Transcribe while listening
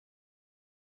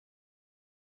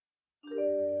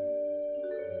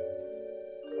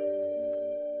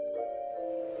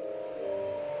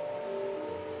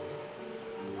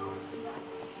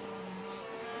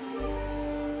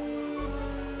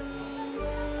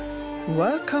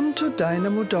Welcome to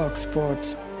Dynamo Dog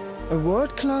Sports, a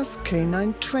world-class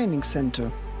canine training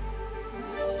center.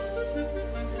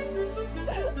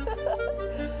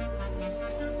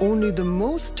 Only the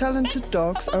most talented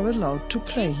dogs are allowed to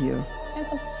play here.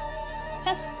 Handsome,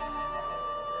 handsome,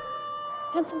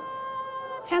 handsome,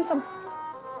 handsome,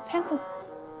 it's handsome,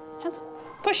 handsome.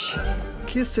 Push.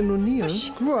 Kirsten O'Neill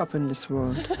grew up in this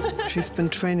world. She's been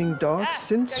training dogs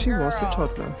since she was a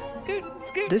toddler. Scoot,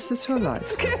 scoot. This is her life.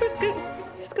 Scoot, scoot,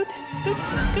 scoot, scoot,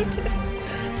 scoot,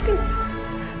 scoot,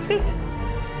 scoot.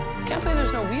 Can't believe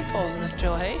there's no weed poles in this,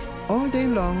 Jill, hey? All day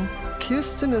long,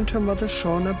 Kirsten and her mother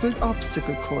Shauna build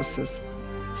obstacle courses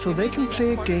so they can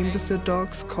play a game with their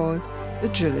dogs called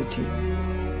agility.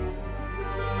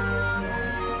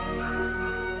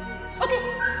 Okay,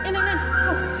 in. Go.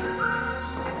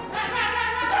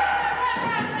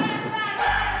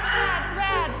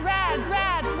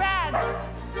 Rad.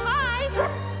 Hi,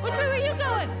 which way were you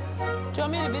going? Do you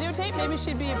want me to videotape? Maybe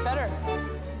she'd be better.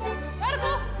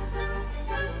 Radical.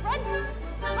 Run.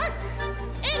 Mark.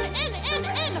 In.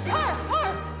 Par.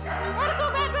 Radical,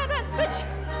 rad. Switch.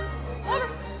 Over.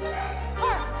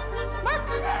 Par. Mark.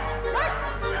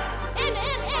 In.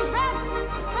 Rad.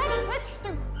 Switch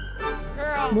through.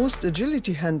 Girl. Most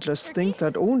agility handlers think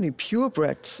that only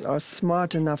purebreds are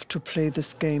smart enough to play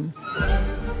this game.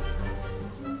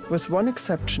 With one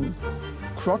exception,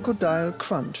 Crocodile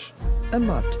Crunch, a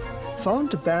mutt,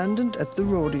 found abandoned at the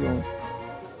rodeo.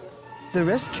 The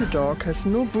rescue dog has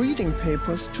no breeding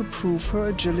papers to prove her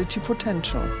agility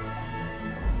potential.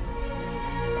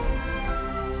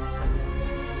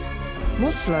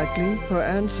 Most likely, her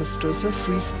ancestors are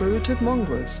free-spirited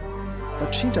mongrels,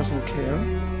 but she doesn't care.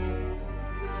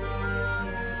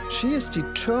 She is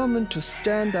determined to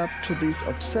stand up to these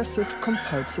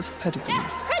obsessive-compulsive pedigrees.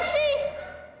 Yes, Richie!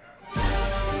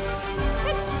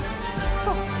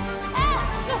 Go. Ass.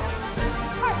 Go.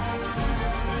 Hard.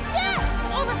 Yes!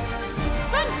 Over.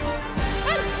 Run.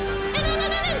 In.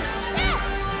 Yes!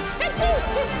 Richie!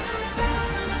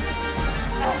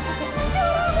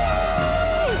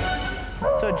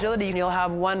 So agility, you'll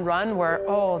have one run where,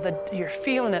 you're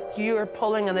feeling it. You're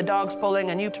pulling and the dog's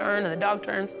pulling and you turn and the dog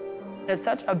turns. It's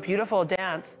such a beautiful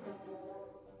dance.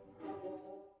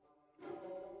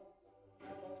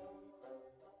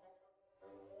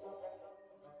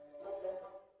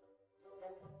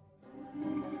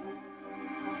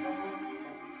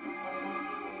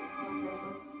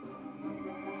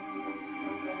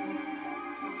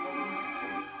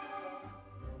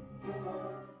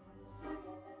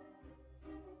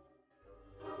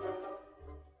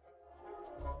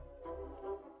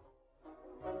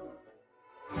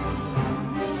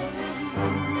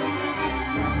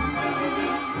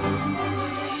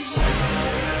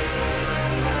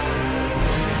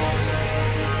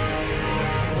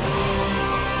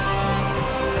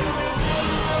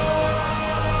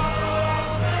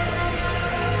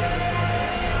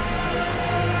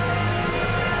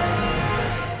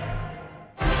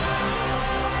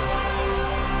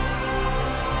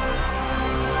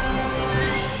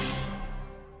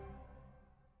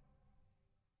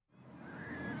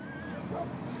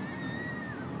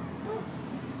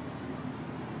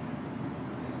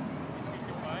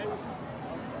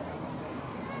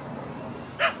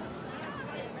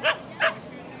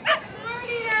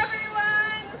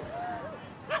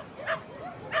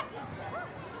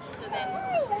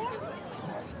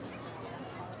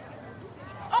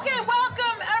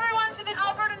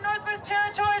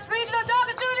 Territories Regional Dog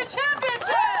Agility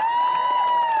Championship!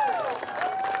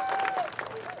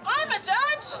 I'm a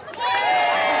judge!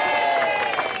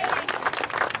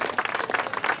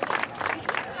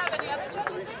 Have any other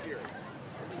judges here?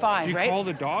 5, right? Do you call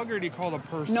the dog or do you call the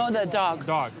person? No, the dog.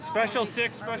 Dog. Special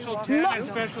 6, special 10, and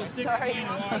special 16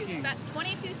 walking.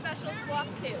 22 special swap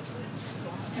 2.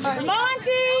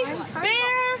 Monty,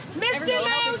 Bear, Mr.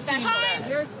 Mouse,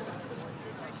 Hunt.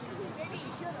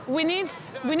 We need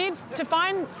to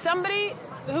find somebody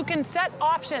who can set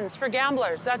options for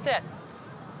gamblers. That's it.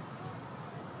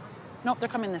 Nope, they're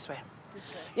coming this way.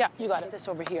 Yeah, you got it. This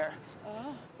over here.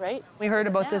 Right? We heard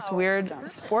about this weird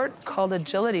sport called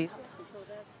agility.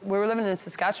 We were living in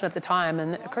Saskatchewan at the time,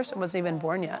 and Kirsten wasn't even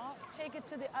born yet. Take it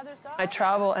to the other side. I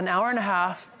travel an hour and a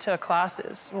half to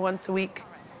classes once a week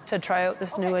to try out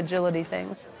this new agility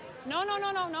thing. No.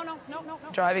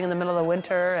 Driving in the middle of the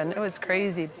winter, and it was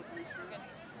crazy.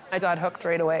 I got hooked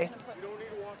right away.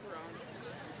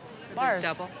 Bars.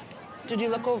 Double. Did you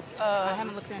look over? I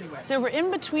haven't looked anywhere. They were in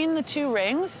between the two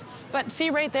rings, but see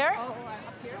right there? Oh, up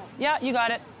here? Yeah, you got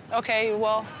it. Okay,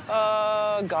 well,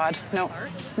 God, no.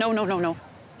 Bars? No.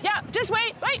 Yeah, just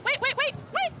wait.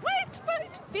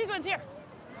 These ones here.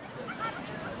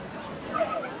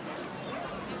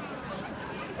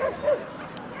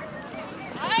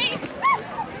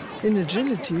 In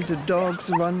agility, the dogs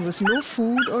run with no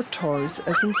food or toys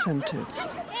as incentives.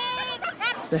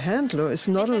 The handler is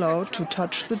not allowed to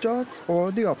touch the dog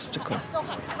or the obstacle.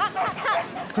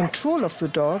 Control of the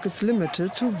dog is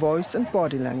limited to voice and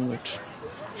body language.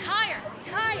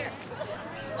 Tire,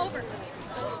 over.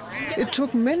 It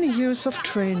took many years of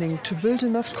training to build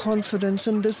enough confidence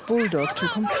in this bulldog to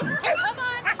compete. Come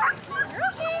on, you're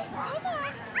okay, come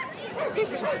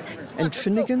on. And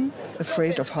Finnegan,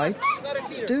 afraid of heights,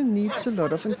 still needs a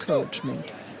lot of encouragement.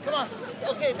 Come on.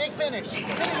 Okay, big finish.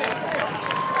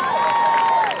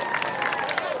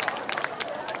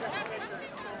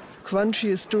 Crunchy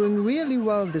is doing really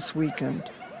well this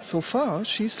weekend. So far,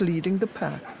 she's leading the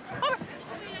pack.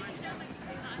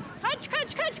 Crunch,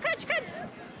 crunch, crunch, crunch, crunch.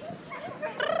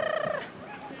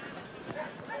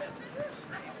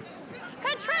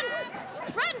 Crunch, run.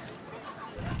 Run.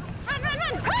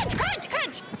 Crunch, crunch,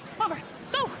 crunch. Over,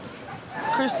 go.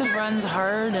 Kirsten runs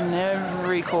hard in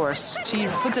every course. She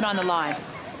puts it on the line.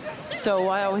 So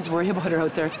I always worry about her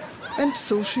out there. And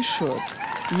so she should.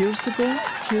 Years ago,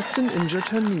 Kirsten injured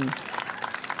her knee.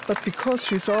 But because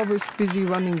she's always busy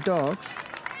running dogs,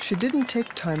 she didn't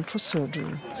take time for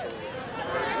surgery.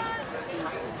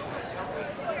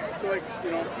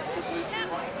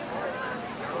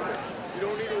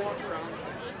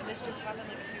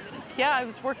 Yeah, I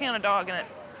was working on a dog and it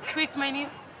tweaked my knee.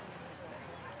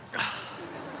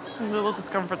 A little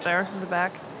discomfort there in the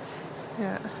back.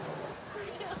 Yeah.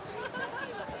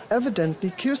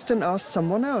 Evidently, Kirsten asked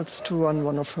someone else to run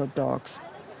one of her dogs,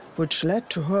 which led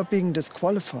to her being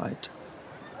disqualified.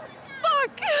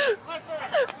 Fuck!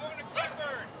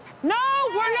 No,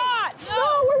 we're not!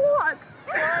 No, we're not!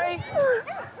 Sorry.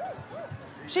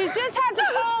 She's just had to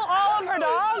call all of her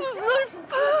dogs.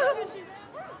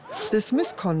 This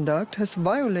misconduct has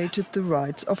violated the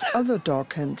rights of other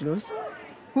dog handlers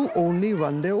who only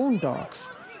run their own dogs.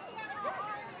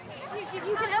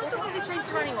 You can absolutely change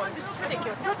the running order. This is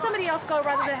ridiculous. Let somebody else go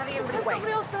rather than having everybody wait.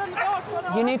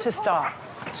 You need to stop.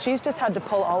 She's just had to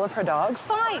pull all of her dogs.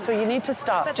 Fine. So you need to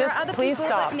stop. But there Just are other please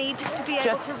people stop. that need to be able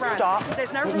Just to run. stop.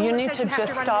 There's no rule You that need says to you have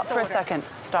just to run in stop this for a order. second.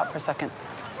 Stop for a second.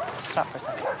 Stop for a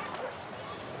second.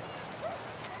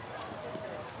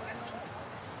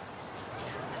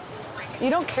 You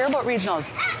don't care about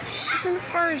regionals. She's in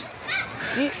first.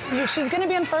 She's going to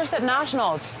be in first at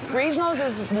nationals. Regionals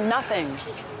is nothing.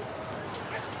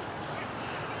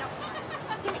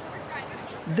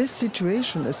 This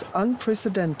situation is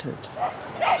unprecedented.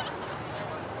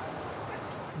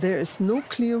 There is no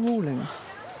clear ruling.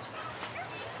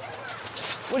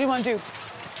 What do you want to do?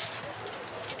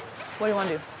 What do you want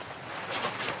to do?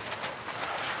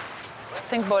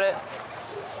 Think about it.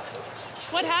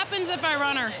 What happens if I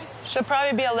run her? She'll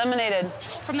probably be eliminated.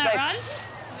 From that run?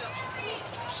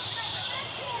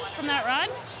 From that run?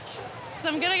 So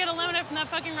I'm gonna get eliminated from that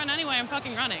fucking run anyway. I'm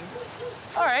fucking running.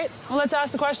 All right, well, let's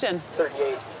ask the question.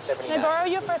 38, 79. Can I borrow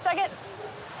you for a second?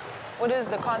 What is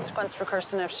the consequence for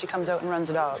Kirsten if she comes out and runs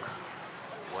a dog?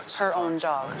 What's her own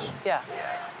dog? Yeah.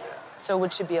 So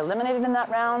would she be eliminated in that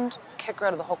round? Kick her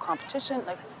out of the whole competition?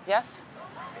 Like, yes?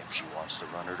 If she wants to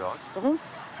run her dog,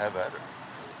 have at her.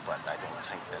 But I don't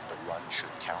think that the run should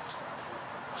count.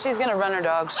 She's gonna run her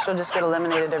dogs. She'll just get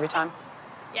eliminated every time.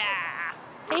 Yeah.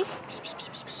 Hey.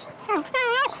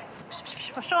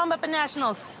 I'll show them up at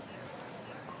nationals.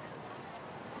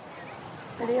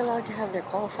 Are they allowed to have their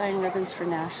qualifying ribbons for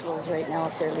nationals right now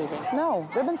if they're leaving? No,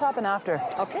 ribbons happen after.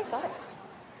 Okay, got it.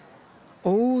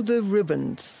 Oh, the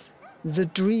ribbons, the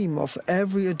dream of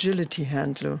every agility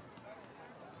handler.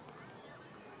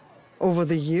 Over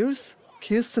the years,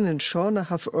 Kirsten and Shauna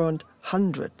have earned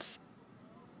hundreds.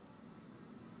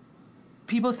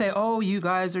 People say, oh, you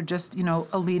guys are just,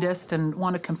 elitist and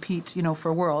want to compete,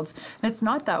 for worlds. And it's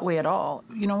not that way at all.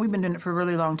 We've been doing it for a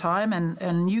really long time,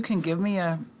 and you can give me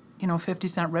a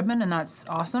 50-cent ribbon, and that's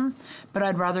awesome. But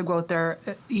I'd rather go out there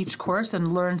each course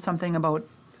and learn something about,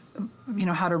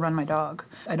 how to run my dog.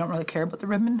 I don't really care about the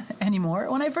ribbon anymore.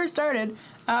 When I first started,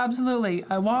 absolutely,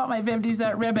 I want my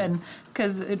 50-cent ribbon,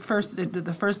 because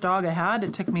the first dog I had,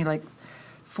 it took me like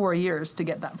 4 years to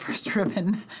get that first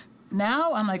ribbon.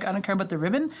 Now, I'm like, I don't care about the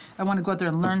ribbon. I want to go out there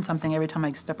and learn something every time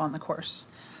I step on the course.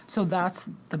 So that's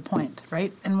the point,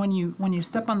 right? And when you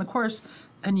step on the course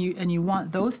and you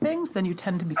want those things, then you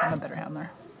tend to become a better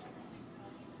handler.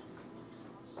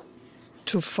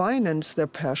 To finance their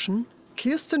passion,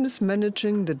 Kirsten is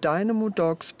managing the Dynamo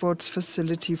Dog Sports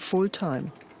facility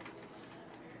full-time.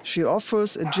 She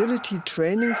offers agility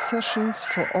training sessions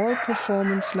for all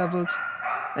performance levels,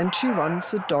 and she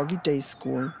runs a doggy day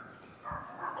school.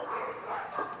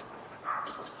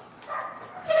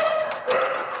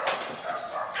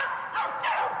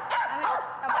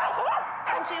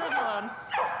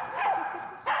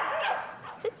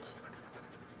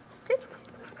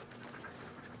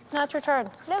 it's your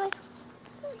turn. Lily.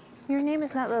 Your name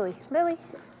is not Lily. Lily.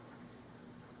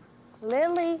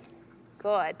 Lily.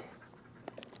 Good.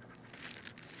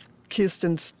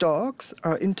 Kirsten's dogs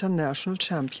are international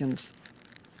champions.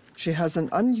 She has an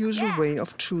unusual way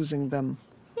of choosing them.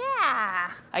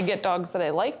 Yeah. I get dogs that I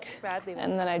like,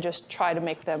 and then I just try to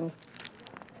make them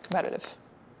competitive.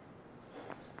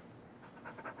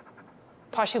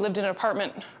 Posh lived in an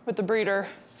apartment with the breeder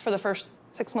for the first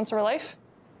 6 months of her life,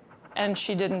 and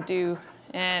she didn't do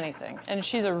anything. And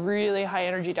she's a really high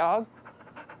energy dog,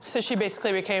 so she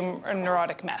basically became a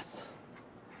neurotic mess.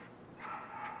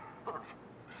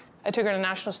 I took her to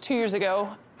nationals 2 years ago.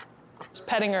 I was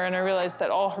petting her, and I realized that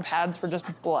all her pads were just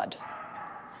blood.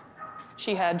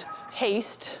 She had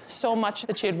haste so much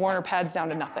that she had worn her pads down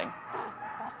to nothing.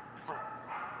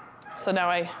 So now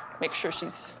I make sure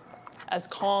she's as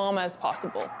calm as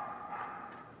possible.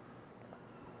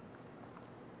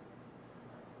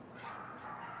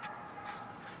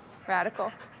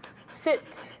 Radical.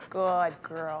 Sit. Good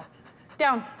girl.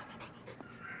 Down.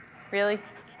 Really?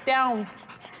 Down.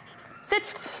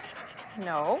 Sit.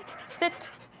 No.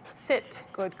 Sit. Sit.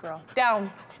 Good girl.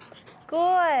 Down.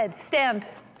 Good. Stand.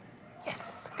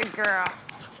 Yes. Good girl.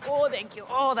 Oh, thank you.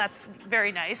 Oh, that's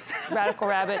very nice. Radical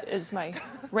Rabbit is my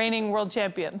reigning world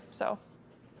champion, so.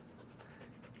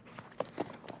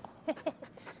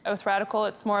 With Radical,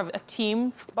 it's more of a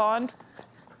team bond.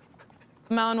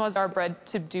 Malinois are bred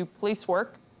to do police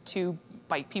work, to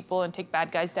bite people and take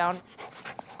bad guys down.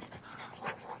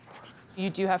 You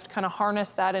do have to kind of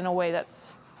harness that in a way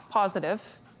that's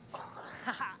positive,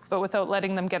 but without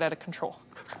letting them get out of control.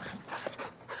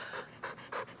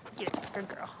 Yeah, good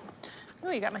girl.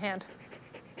 Oh, you got my hand.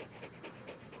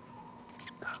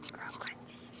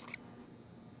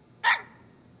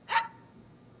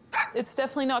 It's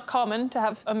definitely not common to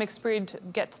have a mixed breed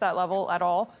get to that level at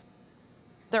all.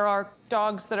 There are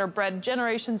dogs that are bred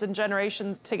generations and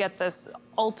generations to get this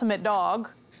ultimate dog.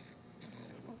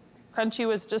 Crunchy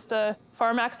was just a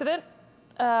farm accident.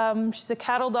 She's a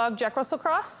cattle dog Jack Russell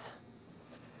cross.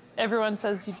 Everyone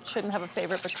says you shouldn't have a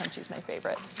favorite, but Crunchy's my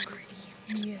favorite.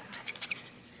 Yes.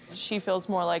 She feels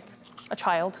more like a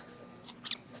child.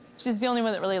 She's the only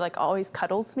one that really always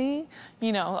cuddles me.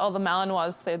 You know, all the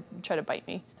Malinois, they try to bite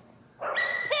me.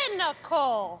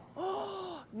 Pinnacle.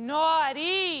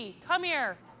 Naughty. Come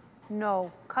here.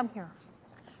 No, come here.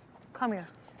 Come here.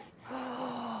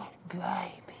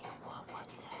 Baby, what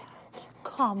was that?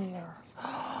 Come here.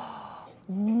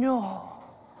 No,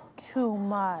 too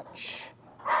much.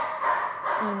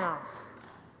 Enough.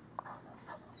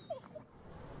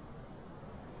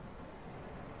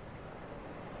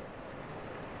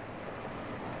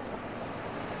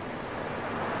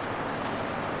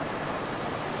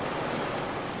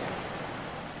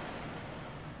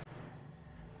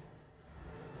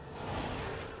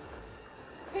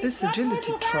 This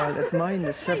agility trial at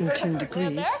minus 17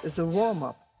 degrees is a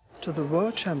warm-up to the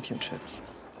World Championships.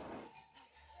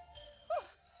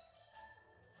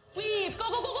 Weave! Go, go,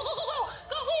 go, go, go, go, go!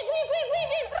 Go,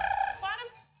 weave! Bottom.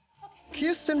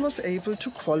 Kirsten was able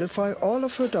to qualify all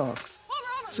of her dogs.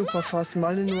 Super fast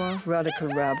Malinois,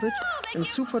 Radical Rabbit, and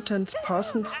super tense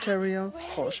Parsons Terrier,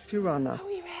 Posh Piranha. Are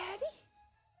we ready?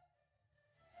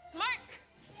 Mark!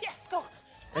 Yes, go!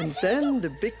 And then the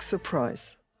big surprise.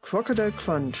 Crocodile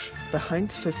Crunch, the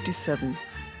Heinz 57.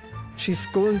 She's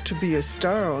going to be a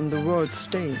star on the world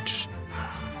stage.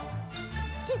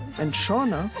 And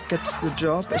Shauna gets the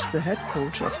job as the head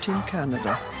coach of Team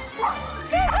Canada.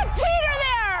 There's a teeter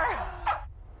there!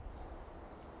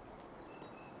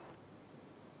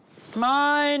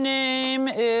 My name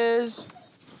is...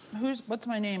 What's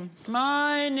my name?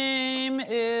 My name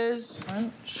is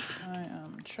Crunch. I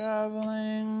am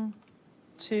traveling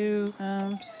to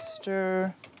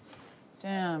Amsterdam.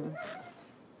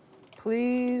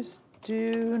 Please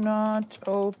do not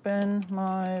open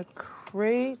my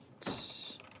crate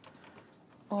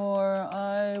or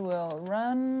I will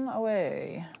run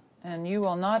away and you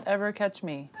will not ever catch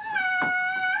me.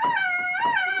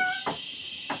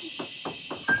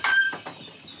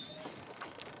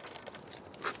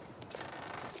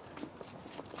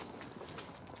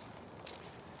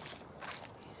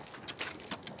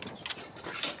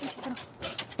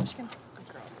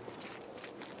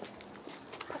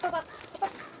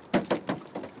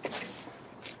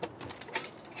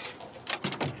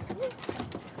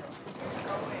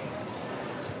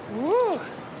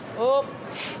 Oh,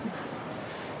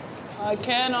 I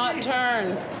cannot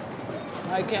turn.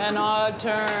 I cannot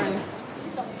turn.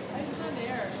 I just found the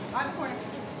air. On the corner.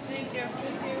 Thank you.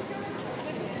 Thank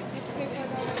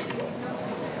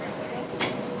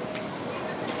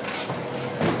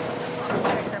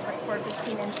you.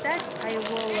 machine instead. I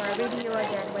will radio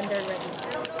again when they're ready.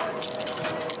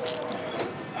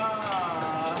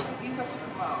 These have to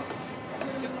come out.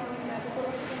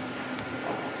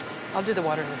 I'll do the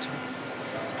water here too.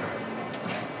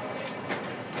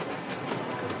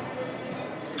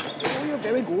 Oh, you're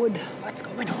very good. What's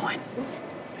going on?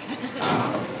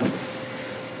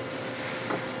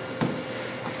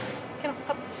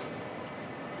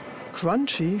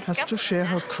 Crunchy has to share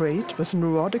her crate with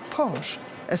neurotic Posh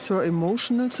as her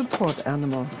emotional support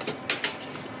animal.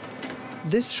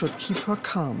 This should keep her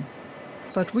calm.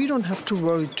 But we don't have to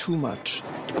worry too much.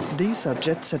 These are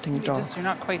jet-setting dogs. You're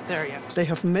not quite there yet. They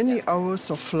have many hours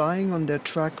of flying on their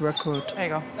track record There you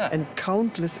go. and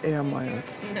countless air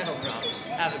miles. No problem.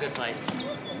 Have a good flight.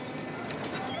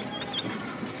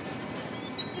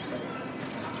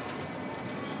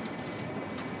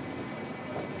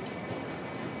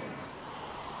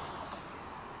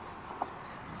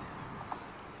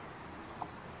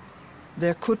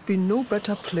 There could be no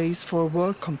better place for a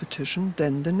world competition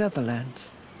than the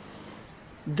Netherlands.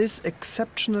 This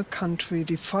exceptional country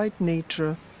defied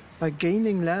nature by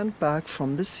gaining land back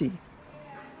from the sea.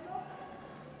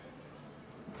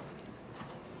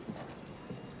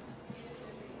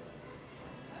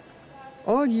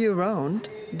 All year round,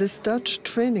 this Dutch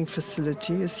training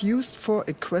facility is used for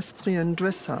equestrian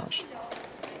dressage.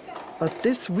 But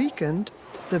this weekend,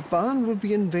 the barn will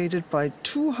be invaded by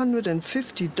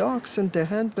 250 dogs and their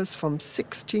handlers from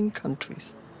 16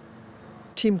 countries.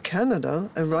 Team Canada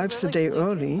arrives a day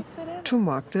early to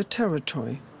mark their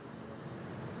territory.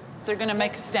 So they're going to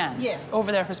make stands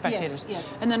over there for spectators.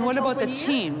 Yes. And then what about the over here?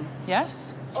 team?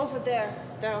 Yes? Over there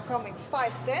are coming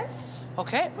 5 tents.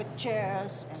 Okay. With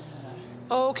chairs and...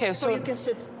 Okay, so you can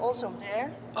sit also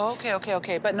there.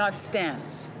 Okay. But not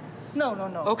stands? No.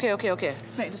 Okay.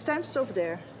 No, the stands is over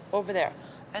there. Over there.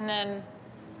 And then,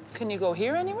 can you go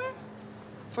here anywhere?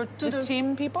 For the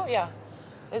team people? Yeah.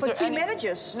 Is For there team any...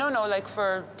 managers? No, like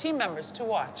for team members to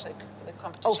watch, like for the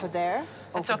competition. Over there.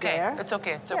 It's over okay. there. It's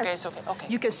okay. Yes. Okay.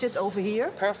 You can sit over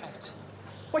here. Perfect.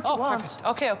 What you want. Perfect.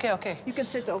 Okay. You can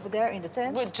sit over there in the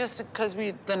tent. But just because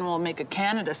then we'll make a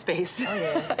Canada space. Oh,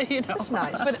 yeah. You know. That's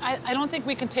nice. But I don't think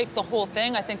we can take the whole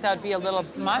thing. I think that would be a little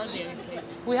much.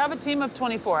 We have a team of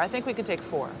 24. I think we can take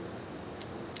 4.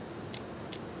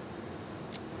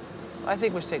 I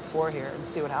think we should take 4 here and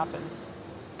see what happens.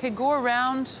 Okay, go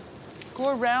around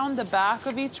the back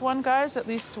of each one, guys, at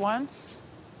least once.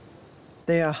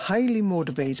 They are highly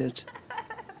motivated.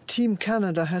 Team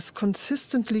Canada has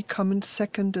consistently come in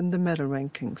second in the medal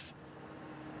rankings.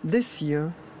 This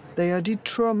year, they are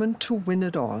determined to win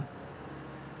it all.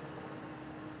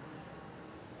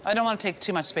 I don't want to take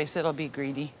too much space. It'll be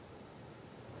greedy.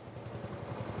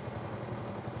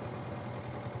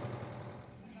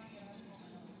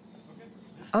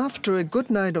 After a good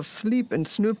night of sleep in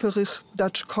snooperig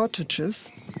Dutch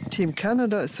cottages, Team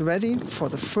Canada is ready for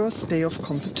the first day of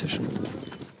competition.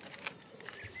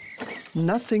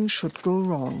 Nothing should go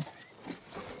wrong.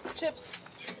 Chips.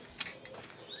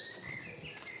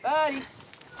 Buddy.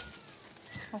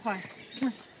 Oh, hi.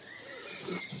 Come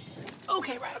here.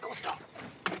 Okay, Radical, stop.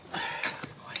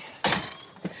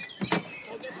 It's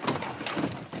all good.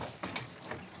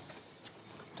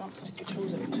 Don't stick your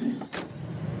toes out.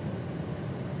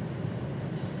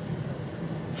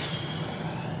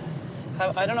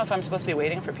 I don't know if I'm supposed to be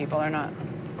waiting for people or not.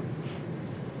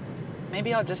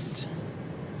 Maybe I'll just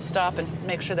stop and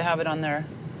make sure they have it on their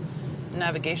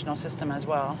navigational system as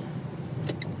well.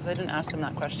 I didn't ask them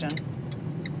that question.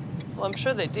 Well, I'm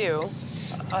sure they do.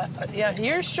 Yeah,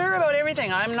 you're sure about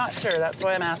everything. I'm not sure. That's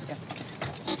why I'm asking.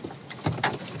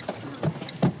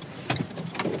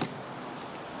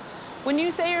 When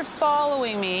you say you're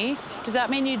following me, does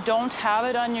that mean you don't have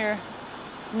it on your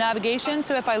navigation?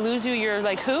 So if I lose you, you're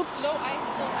like hooped? No, I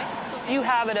can still. You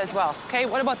have it as well. Okay,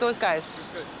 what about those guys?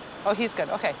 Good. Oh, he's good.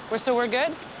 Okay, so we're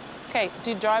good? Okay,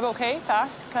 do you drive okay,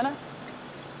 fast, kind of?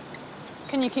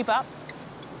 Can you keep up?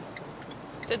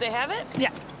 Did they have it?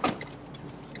 Yeah.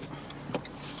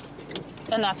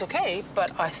 And that's okay,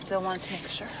 but I still want to make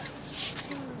sure.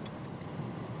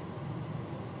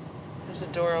 There's a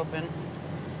door open.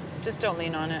 Just don't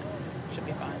lean on it. Should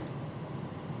be fine.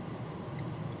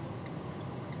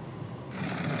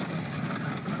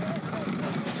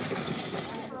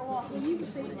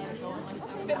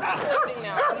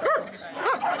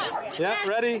 Yeah,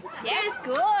 ready? Yes,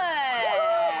 good.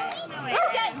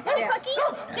 Jenny, cookie.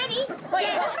 Jenny,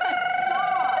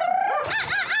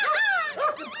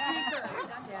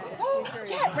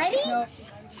 Jet, ready?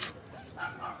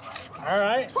 All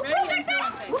right.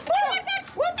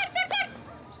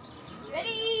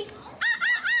 Ready?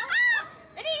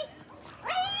 Ready?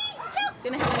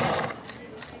 Ready?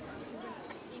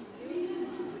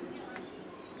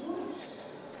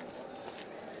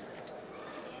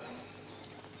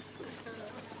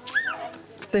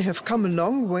 They have come a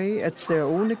long way at their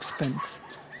own expense.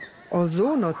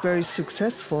 Although not very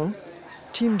successful,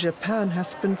 Team Japan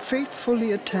has been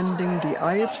faithfully attending the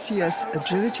IFCS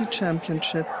Agility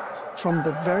Championship from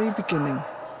the very beginning.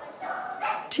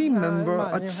 Team member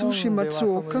Atsushi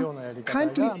Matsuoka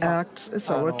kindly acts as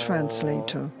our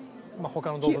translator.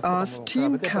 He asked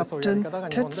team captain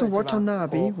Tetsu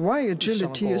Watanabe why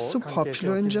agility is so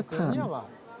popular in Japan.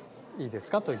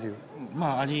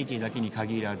 アジリティだけに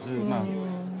限らず、ド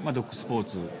ッグスポー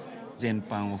ツ全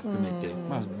般を含めて、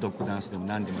ドッグダンスでも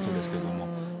何でもそうですけれども、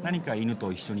何か犬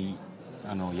と一緒に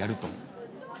やると。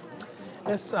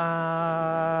Yes,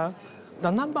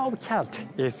 the number of cats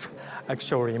is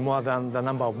actually more than the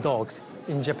number of dogs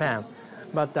in Japan,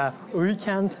 but we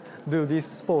can't do this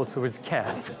sports with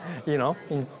cats, you know.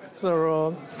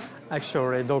 So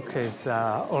actually, dog is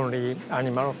only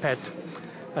animal pet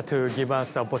to give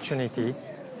us opportunity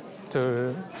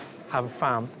to have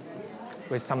fun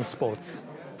with some sports.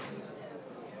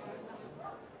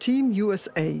 Team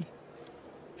USA.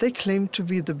 They claim to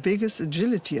be the biggest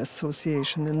agility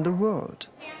association in the world.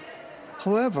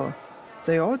 However,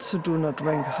 they also do not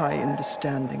rank high in the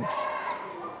standings.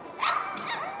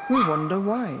 We wonder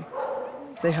why.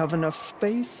 They have enough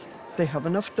space, they have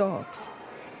enough dogs.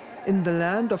 In the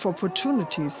land of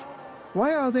opportunities,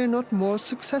 why are they not more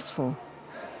successful?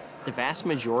 The vast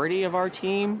majority of our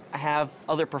team have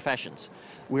other professions.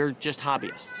 We're just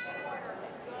hobbyists.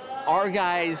 Our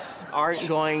guys aren't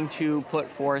going to put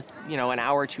forth, an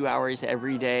hour, 2 hours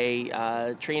every day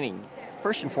training.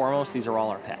 First and foremost, these are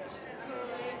all our pets.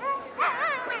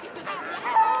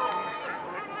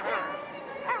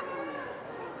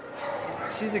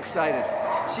 She's excited.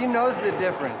 She knows the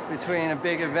difference between a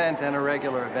big event and a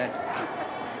regular event.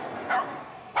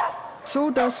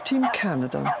 So does Team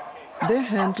Canada. Their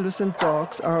handlers and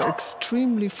dogs are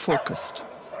extremely focused.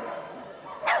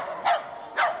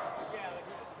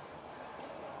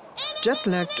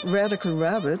 Jet-lagged Radical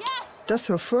Rabbit does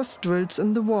her first drills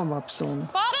in the warm-up zone.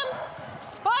 Bottom,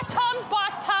 bottom,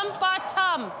 bottom,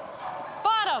 bottom,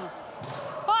 bottom,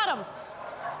 bottom.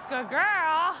 That's a good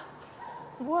girl.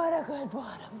 What a good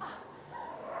bottom.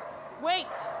 Wait,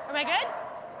 am I good?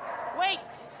 Wait.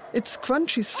 It's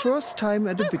Crunchy's first time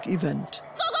at a big event.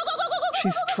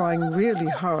 She's trying really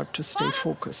hard to stay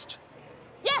focused.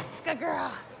 Yes, good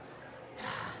girl.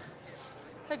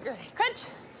 Good girl. Crunch,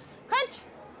 crunch,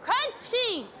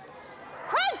 crunchy,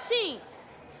 crunchy,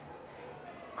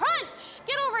 crunch.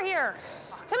 Get over here.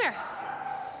 Come here.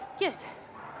 Get it.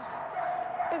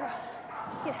 Good girl.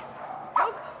 Get it.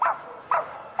 Nope.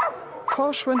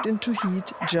 Posh went into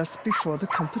heat just before the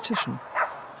competition.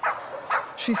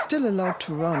 She's still allowed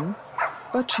to run,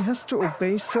 but she has to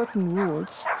obey certain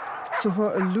rules, so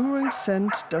her alluring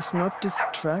scent does not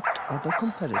distract other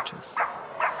competitors.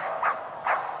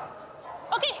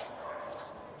 Okay.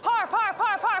 Par, par,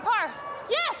 par, par, par.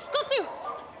 Yes, go through.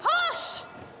 Push.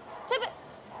 Tip it.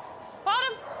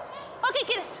 Bottom. Okay,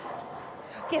 get it.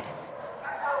 Get it.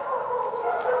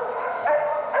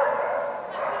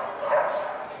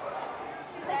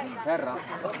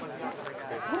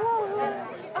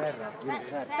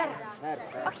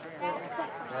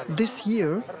 This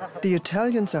year, the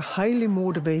Italians are highly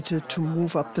motivated to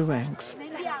move up the ranks.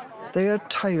 They are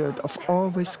tired of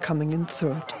always coming in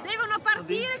third. Devono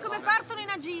partire come partono in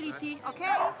agility, ok?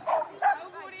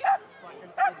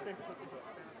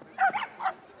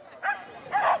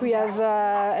 We have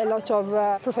a lot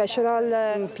of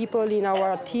professional people in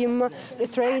our team, a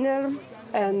trainer,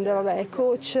 and a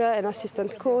coach, an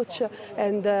assistant coach,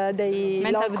 and they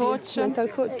Mental love coach.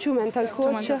 two mental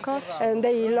coach, and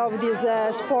they love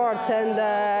this sport and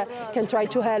can try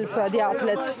to help the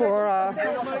athletes for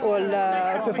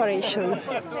all preparation.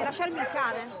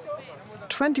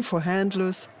 24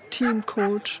 handlers, team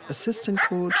coach, assistant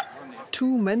coach,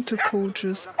 2 mental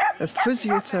coaches, a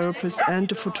physiotherapist and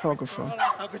a photographer.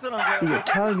 The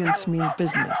Italians mean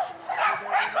business.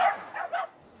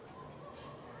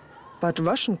 But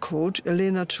Russian coach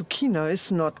Elena Chukina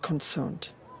is not concerned.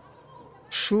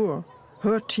 Sure,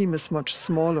 her team is much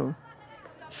smaller.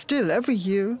 Still, every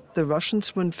year, the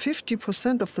Russians win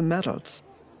 50% of the medals.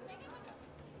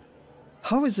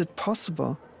 How is it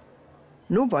possible?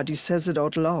 Nobody says it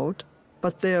out loud,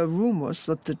 but there are rumors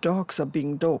that the dogs are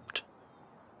being doped.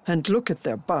 And look at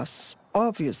their bus.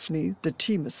 Obviously, the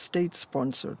team is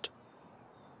state-sponsored.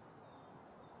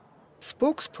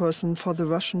 Spokesperson for the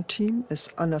Russian team is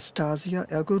Anastasia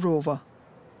Ergorova.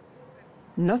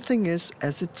 Nothing is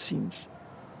as it seems.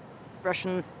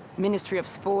 Russian Ministry of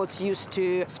Sports used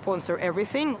to sponsor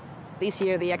everything. This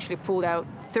year they actually pulled out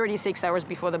 36 hours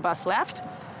before the bus left.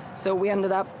 So we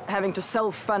ended up having to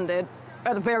self-fund it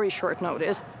at a very short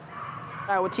notice.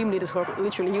 Our team leaders are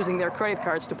literally using their credit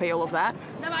cards to pay all of that.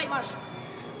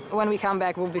 When we come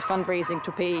back, we'll be fundraising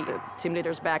to pay the team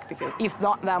leaders back, because if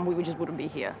not them, we just wouldn't be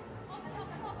here.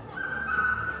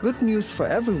 Good news for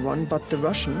everyone but the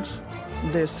Russians.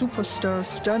 Their superstar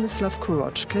Stanislav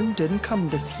Kurochkin didn't come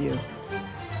this year.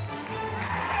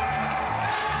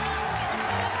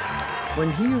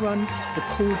 When he runs, the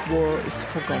Cold War is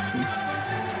forgotten.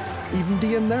 Even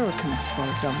the Americans bow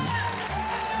down.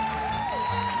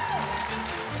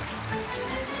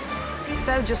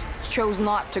 Stas just chose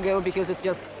not to go because it's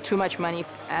just too much money.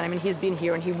 And I mean, he's been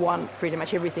here and he won pretty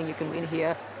much everything you can win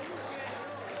here.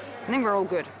 I think we're all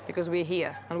good because we're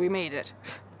here and we made it,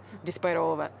 despite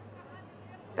all of it.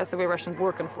 That's the way Russians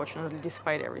work, unfortunately,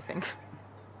 despite everything.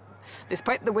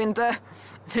 Despite the winter,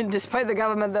 despite the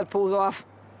government that pulls off,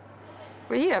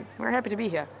 we're here. We're happy to be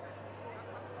here.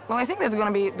 Well, I think that's going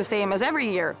to be the same as every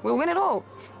year. We'll win it all.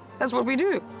 That's what we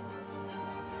do.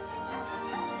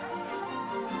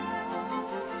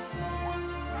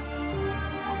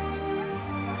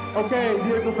 Okay,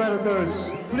 dear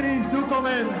competitors, please do come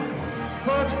in.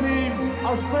 First team,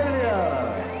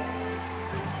 Australia.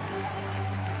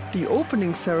 The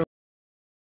opening ceremony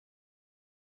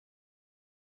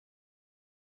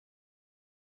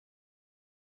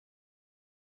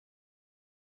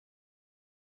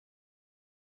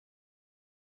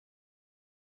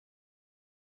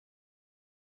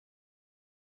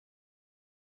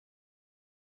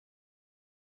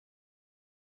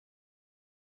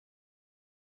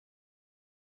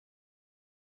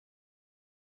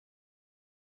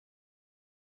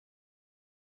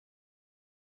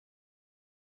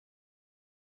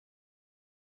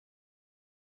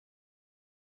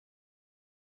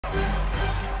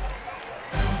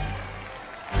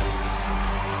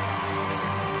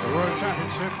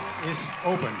Championship is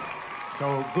open.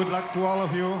 So good luck to all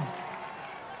of you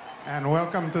and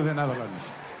welcome to the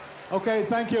Netherlands. Okay,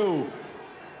 thank you.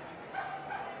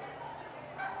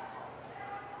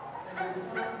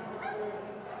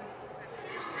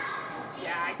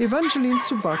 Evangeline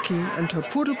Tsubaki and her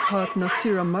poodle partner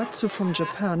Shiramatsu from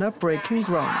Japan are breaking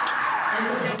ground.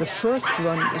 The first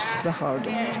run is the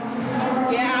hardest.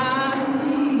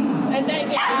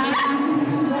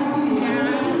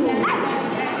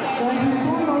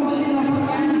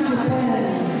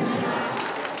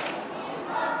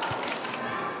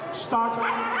 Start.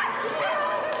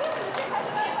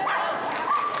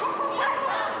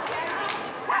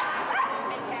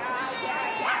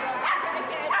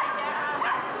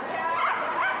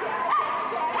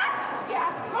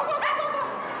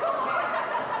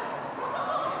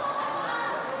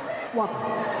 One.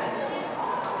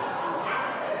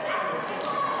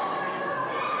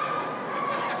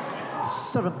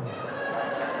 Seven.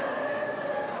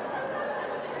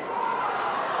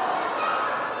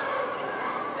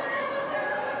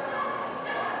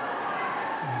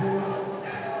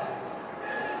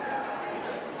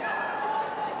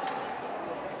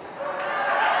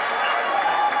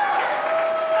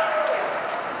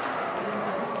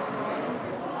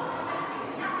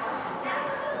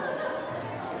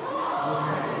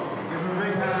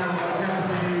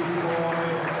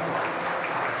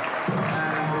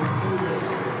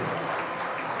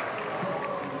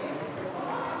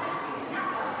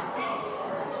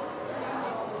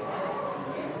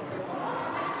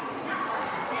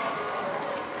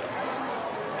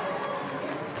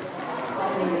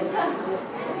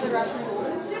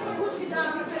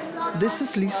 This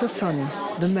is Lisa Sun,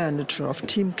 the manager of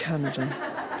Team Canada.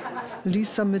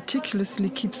 Lisa meticulously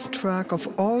keeps track of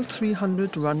all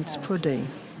 300 runs per day.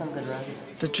 Some good runs.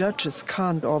 The judges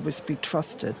can't always be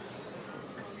trusted.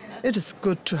 It is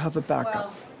good to have a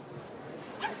backup.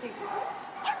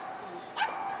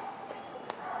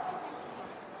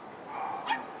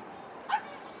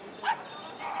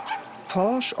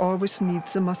 Posh always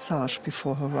needs a massage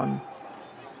before her run.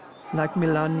 Like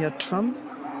Melania Trump,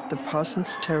 the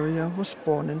Parsons Terrier was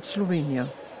born in Slovenia.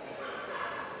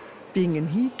 Being in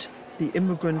heat, the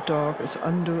immigrant dog is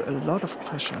under a lot of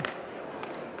pressure.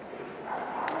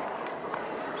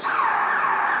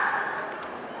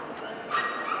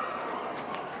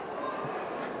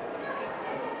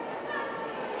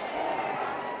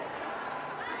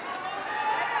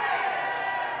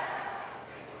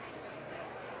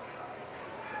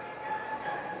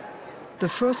 The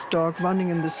first dog running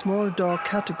in the small dog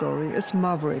category is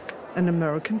Maverick, an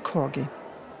American Corgi.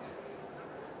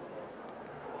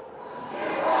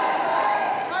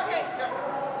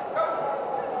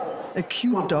 A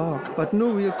cute dog, but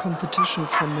no real competition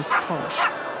from Miss Posh.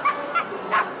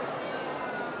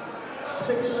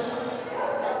 6,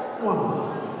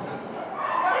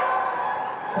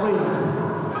 1, 3.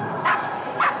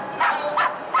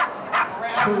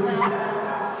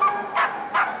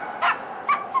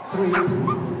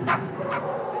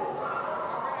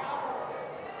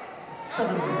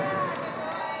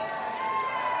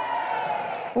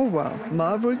 Oh well,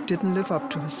 Maverick didn't live up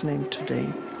to his name today.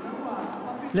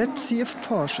 Let's see if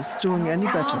Posh is doing any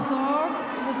better. Last dog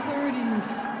in the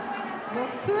 30s.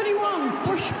 Dog 31,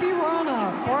 Push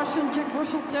Piranha, Parson Jack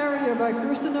Russell Terrier by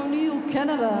Kirsten O'Neill,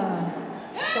 Canada.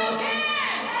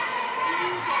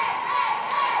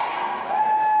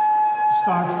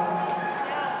 Start.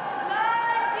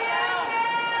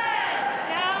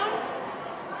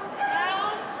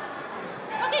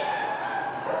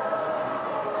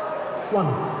 One.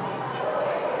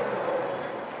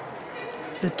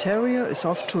 The terrier is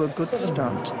off to a good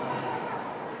start.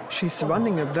 She's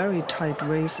running a very tight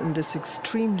race in this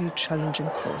extremely challenging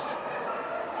course.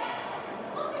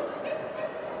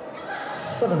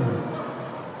 7.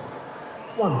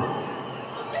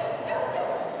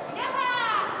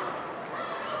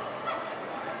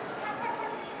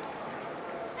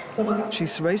 1.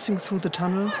 She's racing through the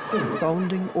tunnel,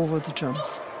 bounding over the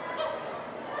jumps.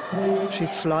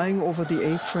 She's flying over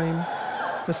the A-frame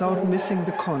without missing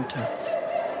the contacts.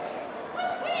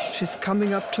 She's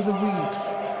coming up to the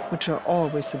weaves, which are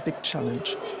always a big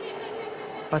challenge.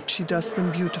 But she does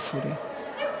them beautifully.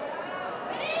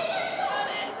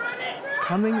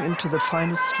 Coming into the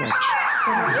final stretch.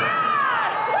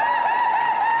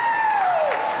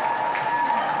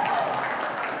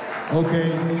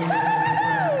 Okay.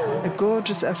 A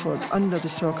gorgeous effort under the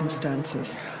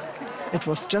circumstances. It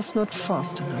was just not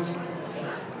fast enough.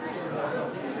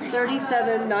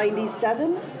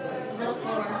 37.97.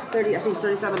 30, I think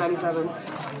 37.97.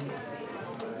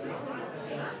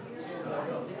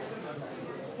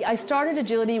 I started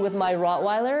agility with my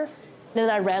Rottweiler, then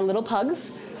I ran little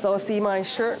pugs. So see my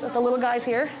shirt with the little guys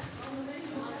here.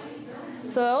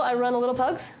 So I run the little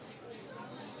pugs.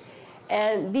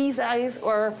 And these guys,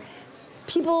 or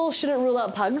people shouldn't rule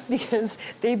out pugs because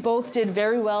they both did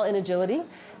very well in agility.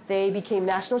 They became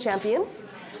national champions.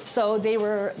 So they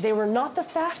were not the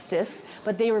fastest,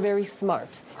 but they were very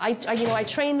smart. I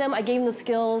trained them, I gave them the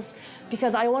skills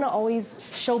because I want to always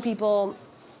show people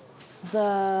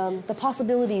the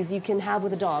possibilities you can have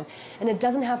with a dog. And it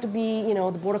doesn't have to be,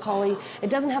 the Border Collie. It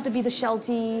doesn't have to be the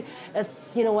Sheltie.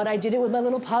 It's, what I did it with my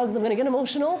little pugs. I'm going to get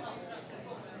emotional.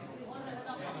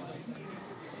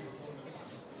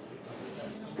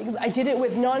 Because I did it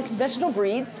with non-conventional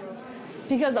breeds.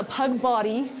 Because a pug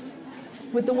body,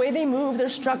 with the way they move, their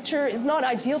structure is not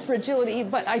ideal for agility,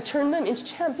 but I turned them into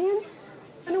champions.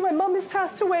 I know my mom has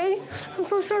passed away. I'm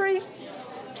so sorry.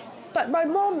 But my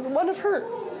mom, one of her,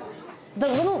 the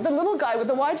little guy with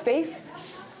the wide face,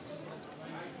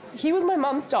 he was my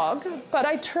mom's dog, but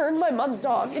I turned my mom's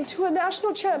dog into a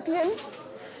national champion,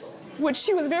 which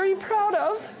she was very proud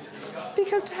of,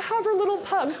 because to have her little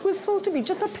pug, who was supposed to be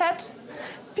just a pet,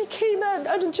 became an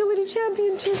agility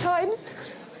champion 2 times.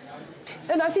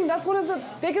 And I think that's one of the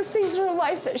biggest things in her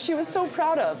life that she was so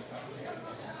proud of.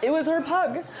 It was her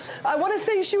pug. I want to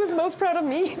say she was most proud of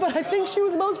me, but I think she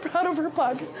was most proud of her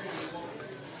pug.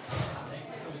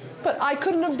 But I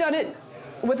couldn't have done it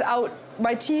without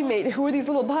my teammate, who were these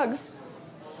little pugs.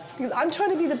 Because I'm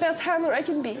trying to be the best handler I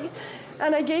can be.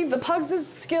 And I gave the pugs the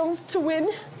skills to win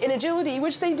in agility,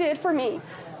 which they did for me.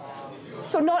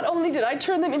 So not only did I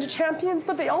turn them into champions,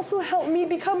 but they also helped me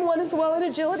become one as well in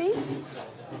agility.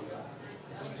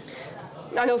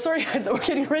 I know, sorry guys, we're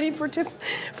getting ready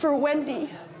for Wendy.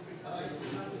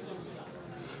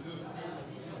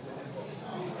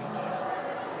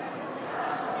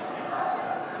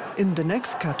 In the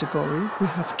next category, we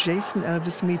have Jason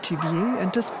Elvis Métivier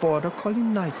and his Border Collie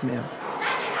Nightmare.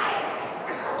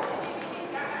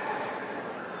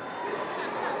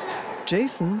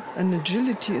 Jason, an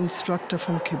agility instructor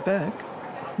from Quebec,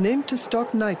 named his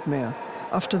dog Nightmare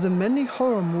after the many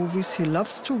horror movies he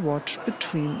loves to watch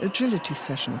between agility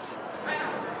sessions.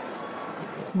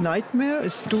 Nightmare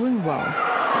is doing well,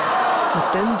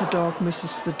 but then the dog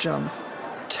misses the jump.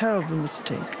 Terrible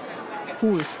mistake.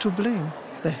 Who is to blame?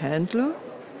 The handler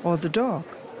or the dog?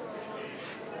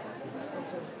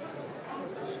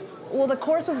 Well, the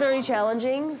course was very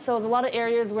challenging, so there's a lot of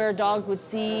areas where dogs would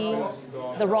see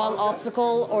the wrong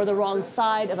obstacle or the wrong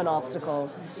side of an obstacle.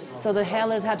 So the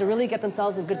handlers had to really get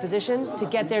themselves in good position to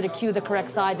get there to cue the correct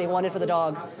side they wanted for the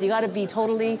dog. You got to be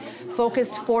totally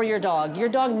focused for your dog. Your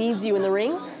dog needs you in the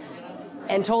ring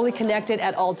and totally connected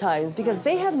at all times because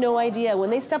they have no idea. When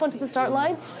they step onto the start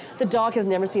line, the dog has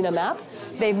never seen a map.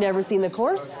 They've never seen the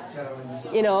course.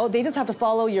 They just have to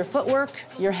follow your footwork,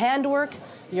 your handwork,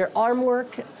 your arm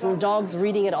work, and the dog's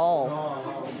reading it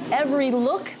all. Every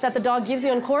look that the dog gives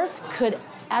you on course could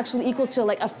actually equal to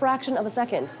like a fraction of a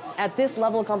second. At this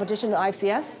level of competition in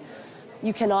IFCS,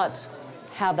 you cannot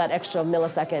have that extra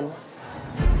millisecond.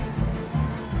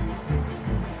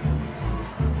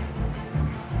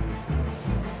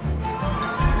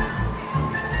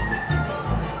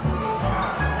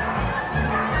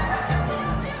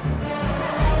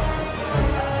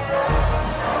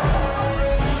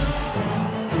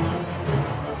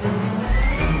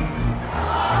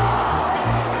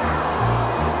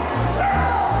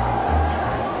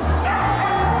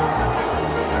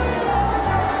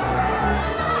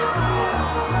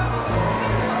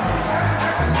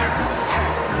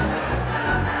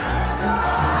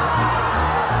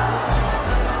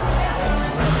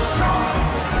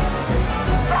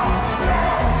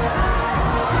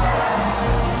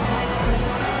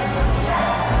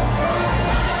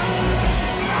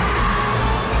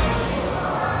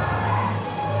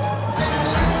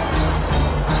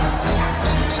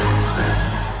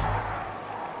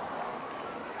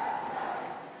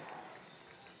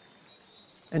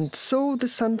 And so the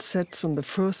sun sets on the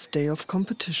first day of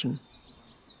competition.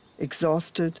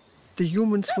 Exhausted, the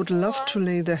humans would love to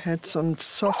lay their heads on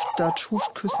soft Dutch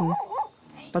Hoofdkussen,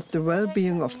 but the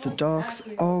well-being of the dogs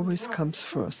always comes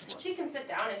first. She can sit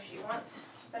down if she wants.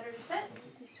 Better to sit.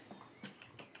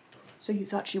 So you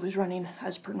thought she was running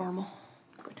as per normal?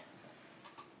 Good.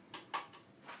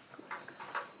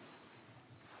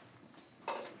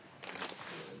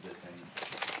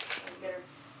 Get her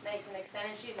nice and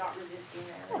extended. She's not resisting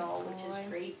that at all, which is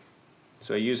great.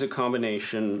 So I use a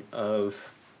combination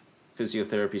of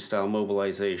physiotherapy-style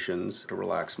mobilizations to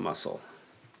relax muscle.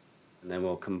 And then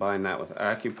we'll combine that with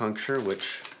acupuncture,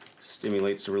 which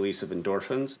stimulates the release of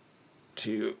endorphins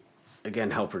to,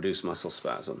 again, help reduce muscle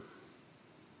spasm.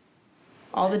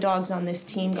 All the dogs on this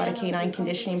team got a canine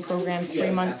conditioning program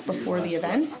 3 months before the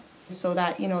event so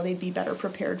that, you know, they'd be better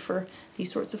prepared for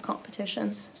these sorts of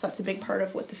competitions. So that's a big part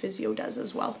of what the physio does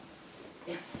as well.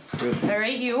 Good. All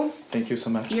right, you. Thank you so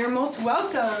much. You're most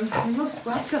welcome. You're most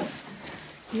welcome.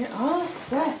 You're all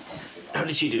set. How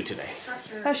did she do today?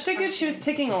 She did good. She was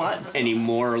ticking a lot. Any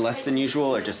more or less than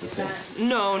usual, or just the same?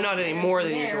 No, not any more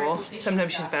than usual.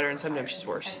 Sometimes she's better and sometimes she's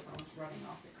worse.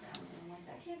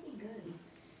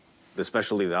 The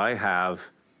specialty that I have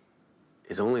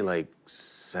is only like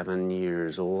 7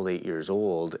 years old, 8 years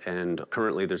old, and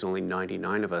currently there's only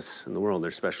 99 of us in the world that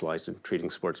are specialized in treating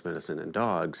sports medicine in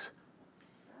dogs.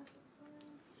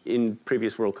 In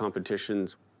previous world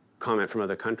competitions, comment from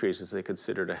other countries is they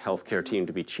considered a healthcare team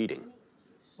to be cheating,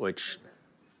 which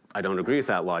I don't agree with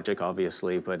that logic,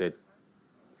 obviously, but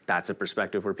that's a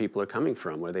perspective where people are coming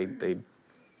from, where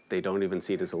they don't even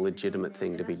see it as a legitimate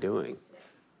thing to be doing.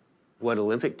 What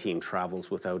Olympic team travels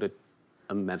without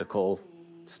a medical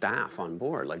staff on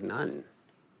board? Like, none.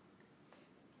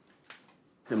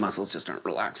 The muscles just aren't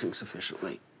relaxing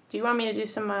sufficiently. Do you want me to do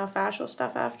some fascial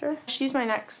stuff after? She's my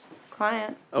next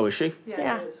client. Oh, is she?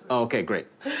 Yeah. Oh, okay, great.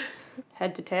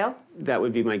 Head to tail? That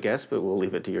would be my guess, but we'll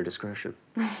leave it to your discretion.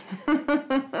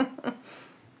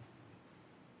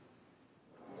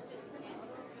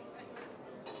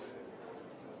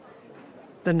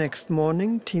 The next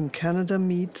morning, Team Canada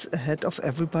meets ahead of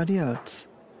everybody else.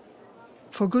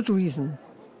 For good reason.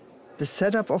 The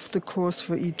setup of the course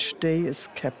for each day is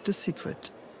kept a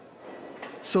secret.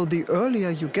 So the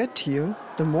earlier you get here,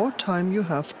 the more time you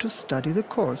have to study the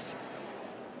course.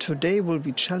 Today will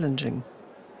be challenging.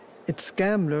 It's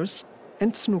gamblers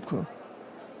and snooker.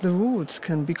 The rules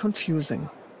can be confusing.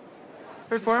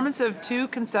 Performance of 2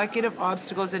 consecutive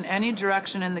obstacles in any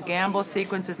direction in the gamble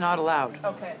sequence is not allowed.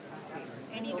 Okay.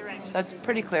 Any direction. That's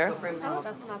pretty clear.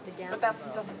 That's not the gamble. But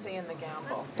that doesn't say in the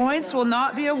gamble. Points will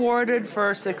not be awarded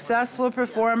for successful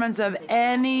performance of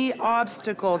any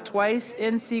obstacle twice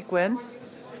in sequence.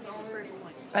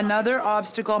 Another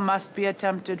obstacle must be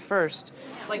attempted first.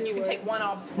 Like you can take one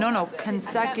obstacle. No,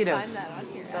 consecutive.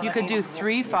 You could do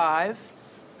 3, 5,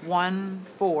 1,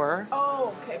 4.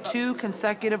 Oh, okay. 2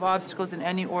 consecutive obstacles in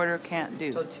any order can't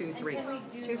do. So 2, 3.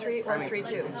 2, 3 or 3,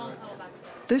 2.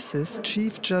 This is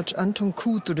Chief Judge Anton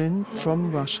Kudrin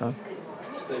from Russia.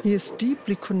 He is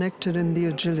deeply connected in the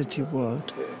agility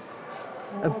world.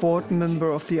 A board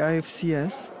member of the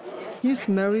IFCS, he is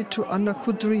married to Anna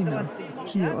Kudrina,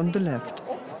 here on the left,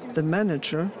 the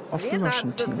manager of the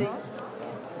Russian team.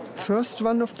 First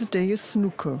run of the day is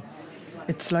snooker.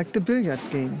 It's like the billiard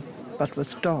game, but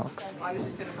with dogs.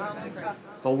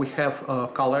 So we have a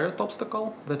colored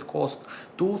obstacle that costs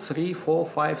 2, 3, 4,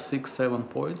 5, 6, 7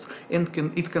 points. And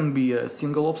it can be a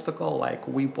single obstacle like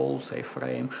whipples, a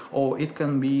frame, or it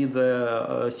can be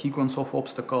the sequence of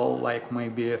obstacle like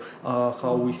maybe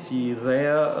how we see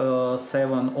there,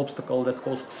 7 obstacle that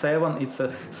costs 7. It's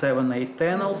a 7A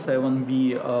tunnel,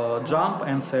 7B jump,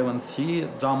 and 7C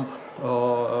jump,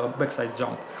 backside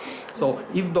jump. So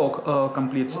if dog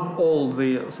completes all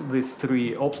these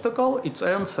 3 obstacles, it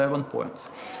earns 7 points.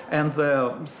 And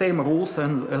the same rules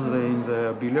as in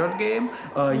the billiard game,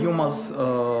 you must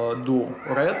do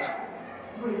red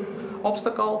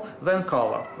obstacle, then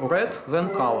color, red, then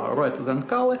color, red, then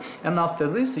color, and after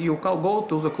this you go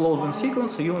to the closing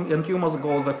sequence, and you must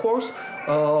go the course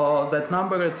that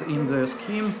numbered in the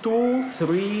scheme 2,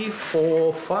 3,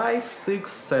 4, 5,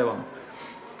 6, 7.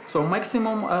 So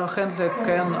maximum handler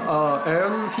can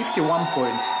earn 51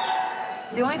 points.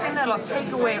 The only thing that'll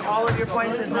take away all of your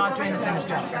points is not doing the finish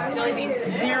jump.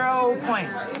 0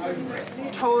 points.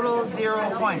 Total 0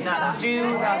 points. Do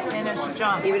the finish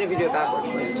jump. Even if you do it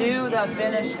backwards. Do the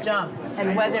finish jump.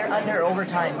 And whether under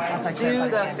overtime. That's like do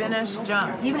the finish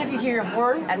jump. Even if you hear your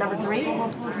horn at number 3,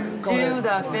 do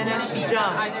the finish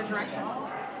jump. Either direction.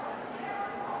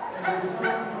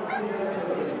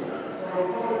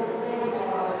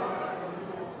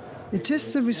 It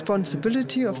is the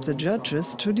responsibility of the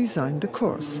judges to design the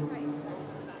course.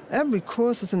 Every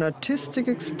course is an artistic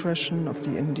expression of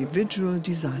the individual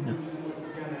designer.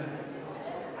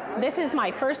 This is my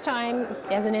first time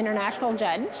as an international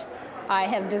judge. I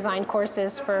have designed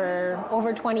courses for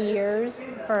over 20 years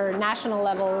for national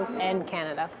levels and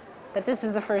Canada. But this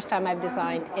is the first time I've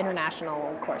designed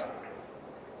international courses.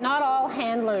 Not all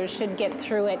handlers should get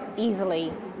through it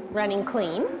easily, running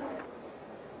clean.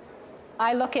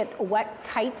 I look at what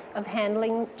types of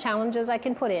handling challenges I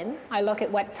can put in. I look at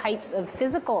what types of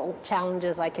physical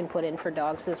challenges I can put in for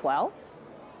dogs as well.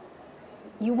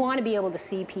 You want to be able to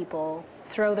see people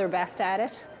throw their best at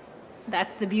it.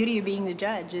 That's the beauty of being the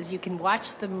judge, is you can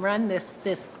watch them run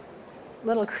this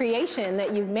little creation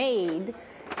that you've made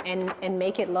and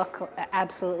make it look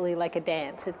absolutely like a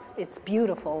dance. It's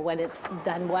beautiful when it's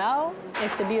done well.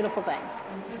 It's a beautiful thing.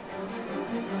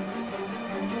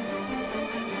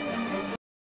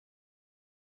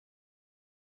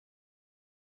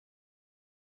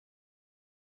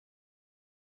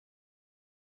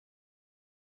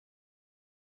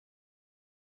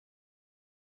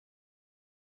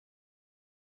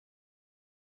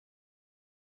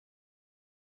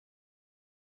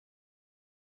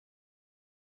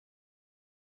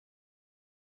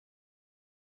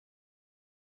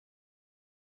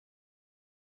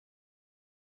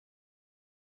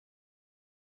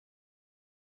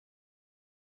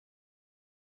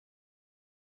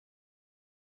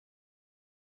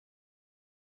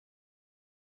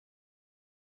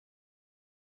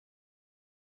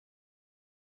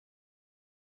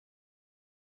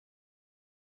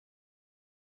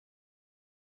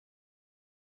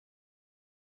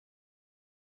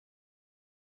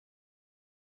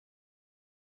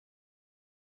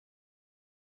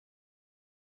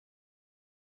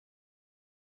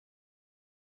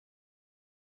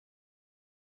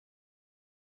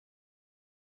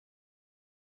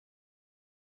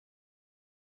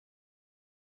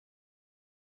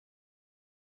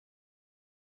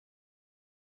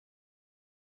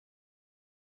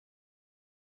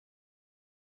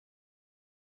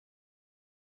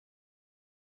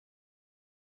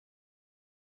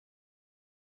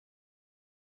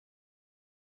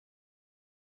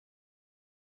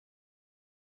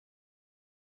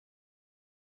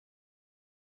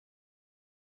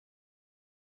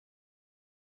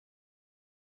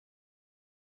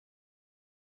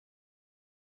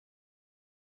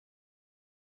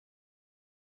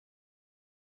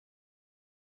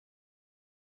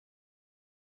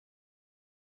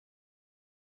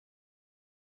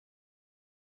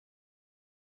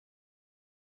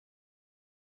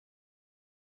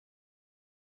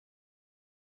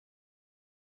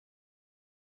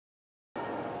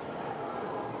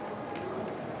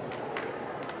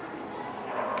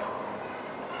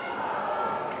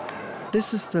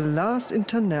 This is the last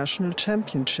international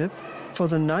championship for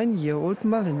the 9-year-old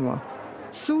Malinois.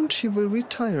 Soon she will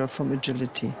retire from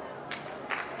agility.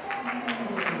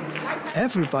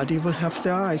 Everybody will have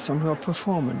their eyes on her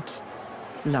performance.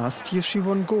 Last year she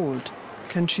won gold.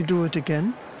 Can she do it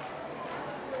again?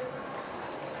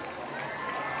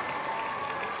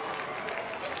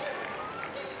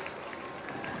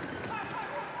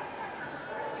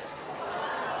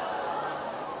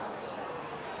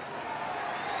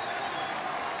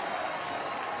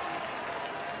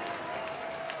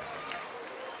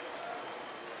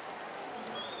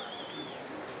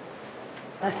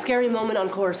 A scary moment on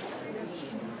course.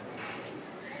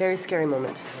 Very scary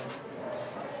moment.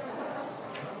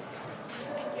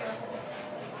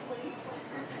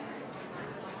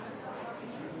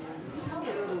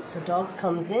 So dogs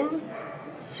comes in,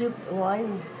 super wide.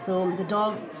 So the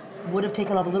dog would have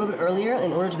taken off a little bit earlier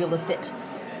in order to be able to fit.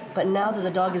 But now that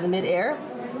the dog is in midair,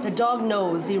 the dog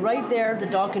knows. See, right there, the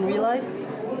dog can realize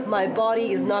my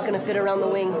body is not going to fit around the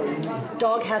wing.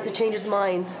 Dog has to change his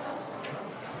mind.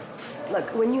 Look,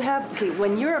 when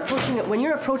you're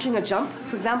approaching a jump,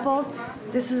 for example,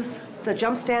 this is the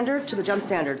jump standard to the jump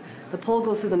standard. The pole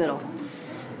goes through the middle.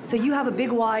 So you have a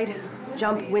big wide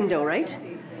jump window, right?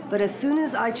 But as soon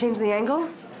as I change the angle,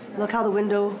 look how the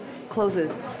window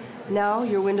closes. Now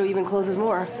your window even closes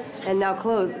more, and now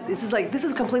closed. This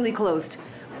is completely closed.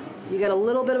 You get a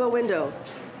little bit of a window.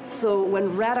 So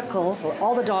when Radical, or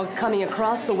all the dogs coming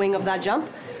across the wing of that jump,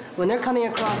 when they're coming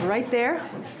across right there,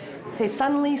 they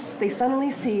suddenly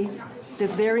see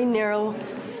this very narrow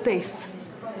space,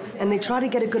 and they try to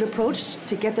get a good approach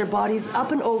to get their bodies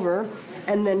up and over,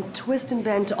 and then twist and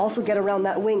bend to also get around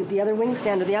that wing, the other wing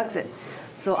stand or the exit.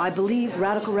 So I believe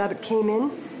Radical Rabbit came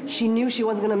in, she knew she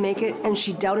wasn't going to make it, and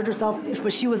she doubted herself,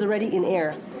 but she was already in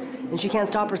air. and she can't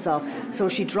stop herself. So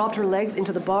she dropped her legs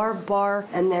into the bar,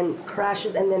 and then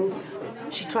crashes, and then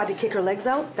she tried to kick her legs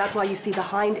out. That's why you see the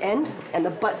hind end and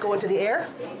the butt go into the air.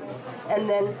 And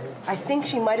then I think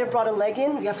she might have brought a leg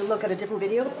in. You have to look at a different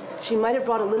video. She might have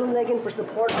brought a little leg in for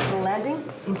support on the landing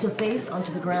into face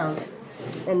onto the ground.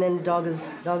 And then dog is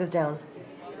down.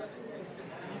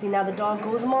 See, now the dog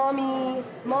goes, mommy,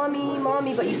 mommy,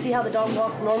 mommy. But you see how the dog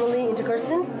walks normally into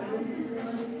Kirsten?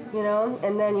 You know,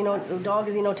 and then, you know, the dog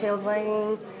is, you know, tails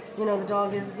wagging. You know, the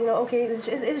dog is, you know, okay, it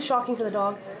is shocking for the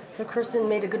dog. So Kirsten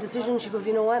made a good decision. She goes,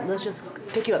 you know what, let's just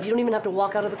pick you up. You don't even have to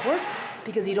walk out of the course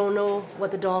because you don't know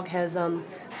what the dog has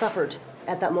suffered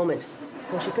at that moment.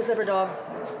 So she picks up her dog.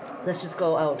 Let's just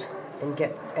go out and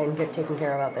get taken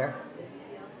care of out there.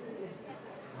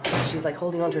 She's like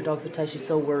holding on to her dog so tight. She's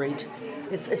so worried.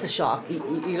 It's a shock.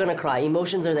 You're gonna cry.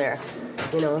 Emotions are there,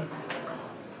 you know.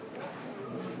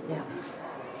 Yeah.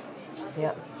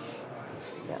 Yeah.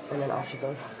 Yeah. And then off she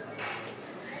goes.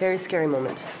 Very scary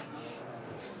moment.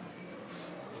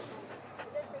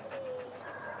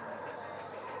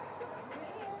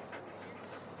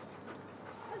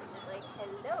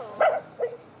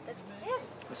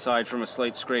 Aside from a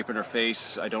slight scrape in her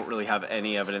face, I don't really have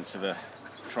any evidence of a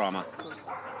trauma.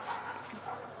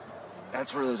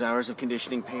 That's where those hours of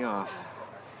conditioning pay off.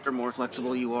 The more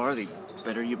flexible you are, the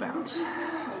better you bounce.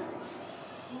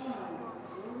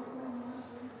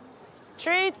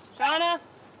 Treats! Donna!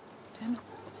 Damn it.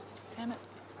 Damn it.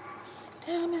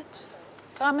 Damn it.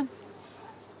 Coming.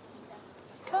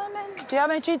 Coming. Do you have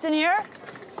any treats in here?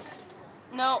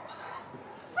 No.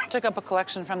 Took up a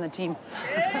collection from the team.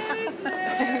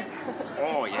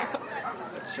 Oh, yeah.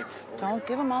 Don't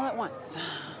give them all at once.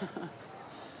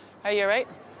 Are you all right?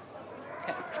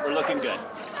 Okay. We're looking good.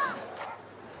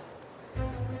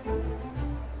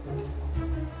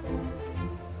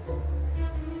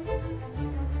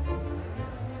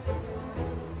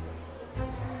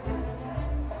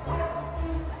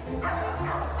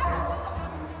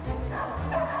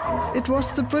 It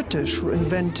was the British who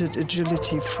invented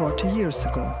agility 40 years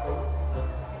ago.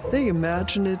 They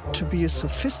imagined it to be a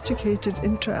sophisticated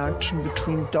interaction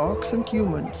between dogs and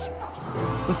humans,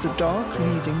 with the dog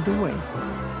leading the way.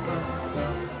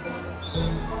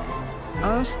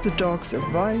 Ask the dog's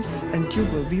advice and you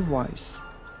will be wise.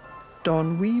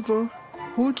 Dawn Weaver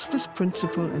holds this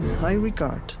principle in high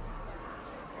regard.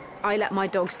 I let my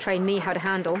dogs train me how to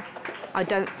handle. I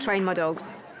don't train my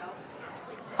dogs.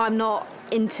 I'm not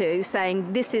into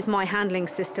saying, this is my handling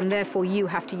system, therefore you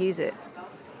have to use it.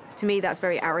 To me, that's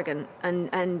very arrogant,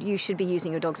 and you should be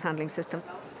using your dog's handling system.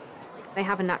 They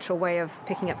have a natural way of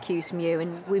picking up cues from you,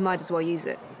 and we might as well use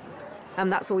it.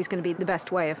 That's always going to be the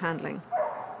best way of handling,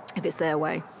 if it's their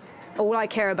way. All I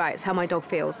care about is how my dog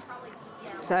feels.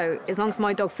 So as long as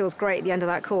my dog feels great at the end of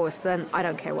that course, then I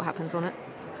don't care what happens on it.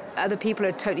 Other people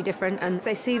are totally different, and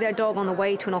they see their dog on the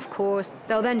way to an off course,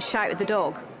 they'll then shout at the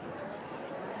dog.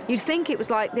 You'd think it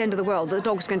was like the end of the world, that the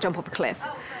dog's going to jump off a cliff,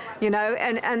 you know,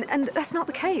 and that's not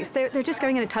the case. They're just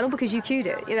going in a tunnel because you cued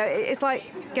it. You know, it's like,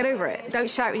 get over it. Don't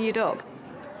shout at your dog.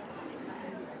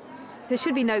 There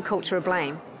should be no culture of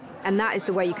blame, and that is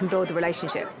the way you can build the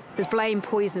relationship, because blame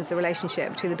poisons the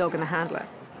relationship between the dog and the handler.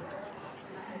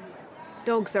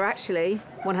 Dogs are actually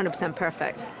 100%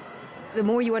 perfect. The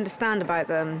more you understand about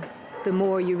them, the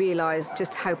more you realize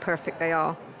just how perfect they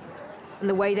are. And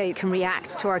the way they can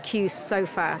react to our cues so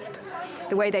fast,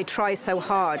 the way they try so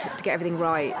hard to get everything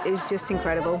right is just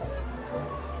incredible.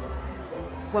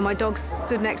 When my dog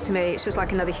stood next to me, it's just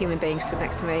like another human being stood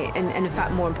next to me, and in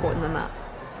fact more important than that.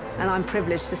 And I'm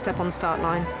privileged to step on the start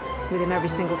line with him every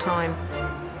single time.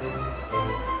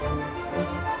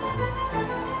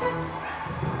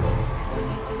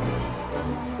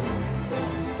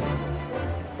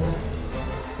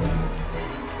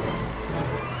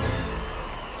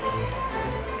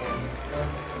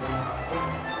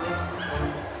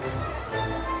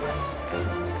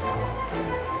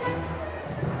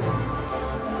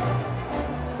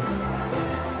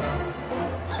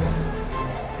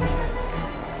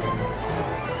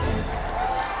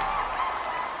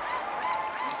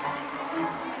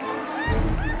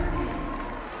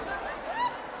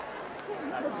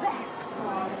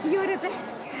 You're the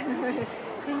best.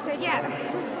 He said, yeah.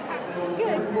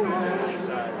 Good.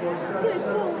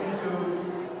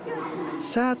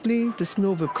 Sadly, this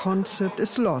noble concept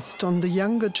is lost on the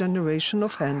younger generation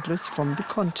of handlers from the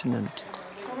continent.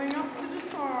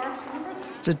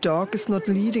 The dog is not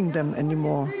leading them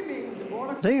anymore.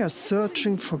 They are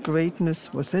searching for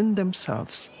greatness within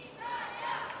themselves.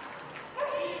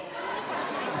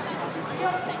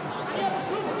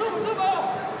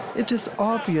 It is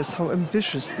obvious how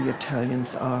ambitious the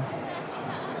Italians are.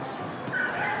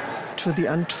 To the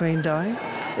untrained eye,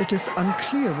 it is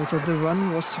unclear whether the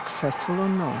run was successful or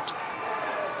not.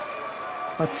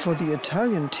 But for the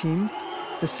Italian team,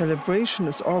 the celebration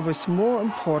is always more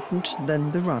important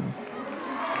than the run.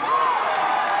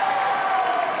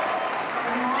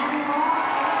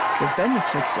 The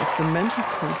benefits of the mental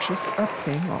coaches are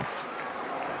paying off.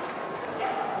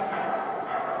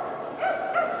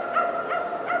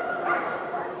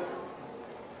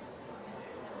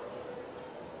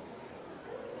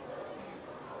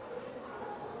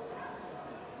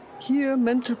 Here,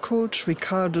 mental coach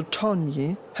Riccardo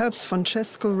Togni helps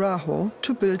Francesco Rajo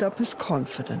to build up his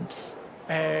confidence.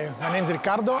 My name is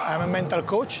Riccardo, I'm a mental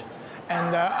coach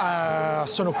and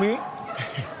sono qui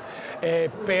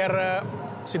per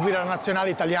seguire la nazionale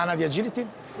italiana di agility.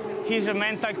 He's a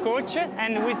mental coach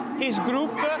and with his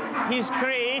group he's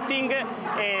creating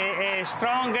a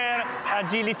stronger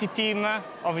agility team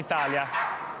of Italia.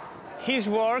 His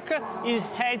work is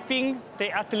helping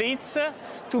the athletes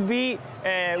to be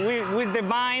with the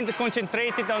mind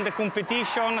concentrated on the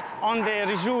competition, on the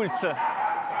results.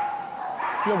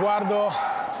 Io guardo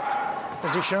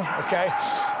position, ok,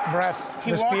 breath,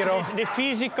 He respiro, watches the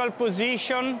physical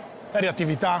position, la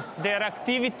reattività their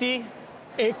activity,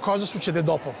 e cosa succede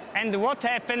dopo, and what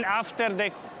happened after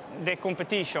the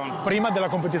competition. prima della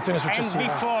competizione And successiva.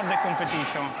 before the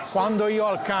competition. Quando io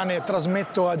al cane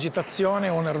trasmetto agitazione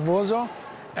o nervoso,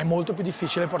 è molto più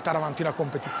difficile portare avanti una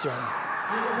competizione.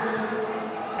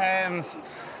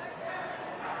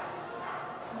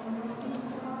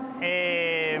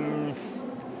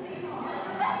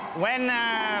 When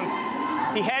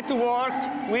he had to work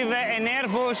with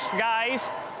nervous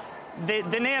guys,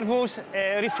 the nervous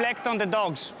reflect on the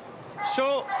dogs.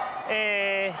 So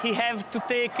he have to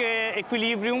take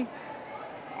equilibrium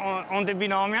on the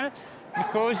binomial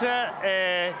because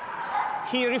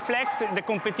he reflects the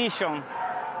competition.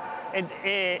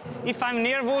 If I'm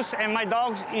nervous and my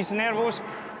dog is nervous,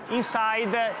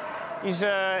 inside is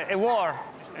a war.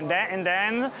 And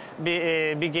then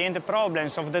begin the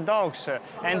problems of the dogs.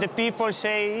 And the people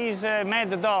say he's a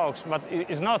mad dog, but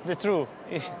it's not the truth.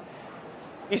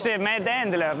 He's a mad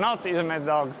handler, not a mad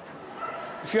dog.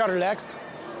 If you are relaxed,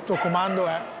 il tuo comando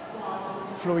è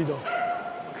fluido,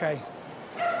 ok?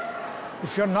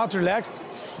 If you're not relaxed,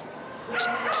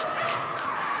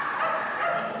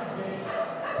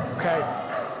 okay.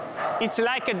 It's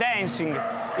like a dancing.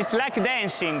 It's like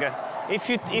dancing. If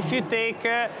you take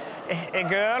a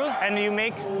girl and you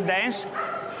make dance,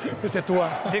 questa è tua.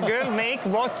 The girl make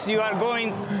what you are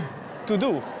going to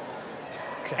do.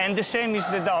 Okay. And the same is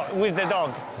with the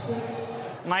dog.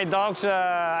 My dogs,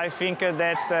 I think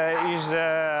that is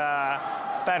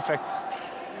perfect.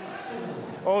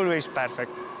 Always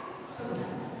perfect.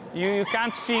 You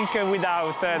can't think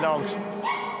without dogs.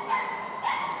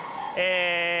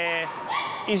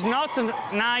 It's not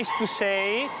nice to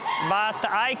say, but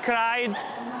I cried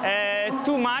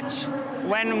too much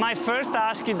when my first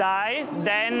husky died,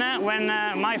 then when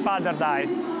my father died.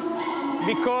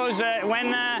 Because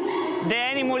when the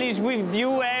animal is with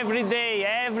you every day,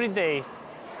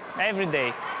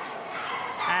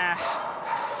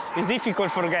 it's difficult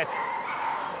to forget.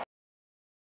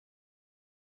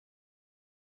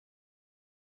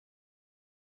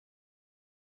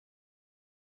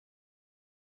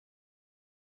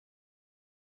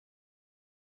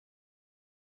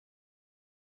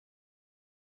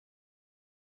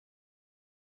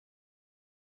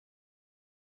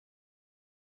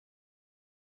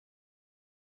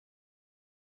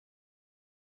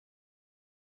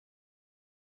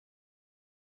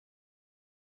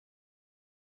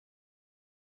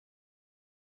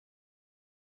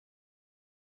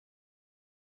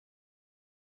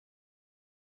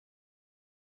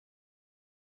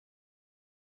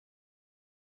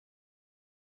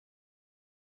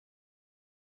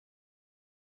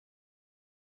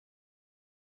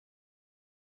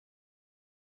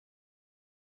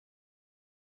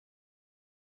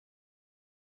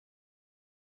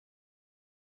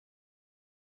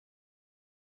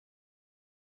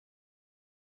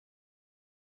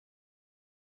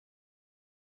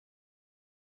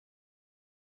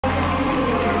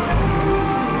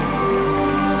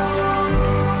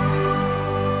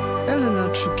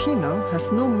 Chukina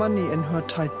has no money in her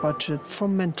tight budget for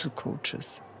mental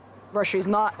coaches. Russia is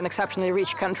not an exceptionally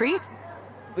rich country.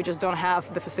 We just don't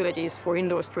have the facilities for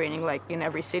indoors training like in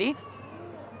every city.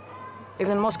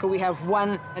 Even in Moscow, we have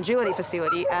one agility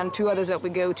facility and two others that we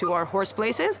go to our horse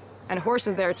places, and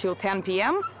horses there till 10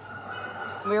 p.m.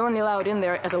 We're only allowed in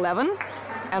there at 11,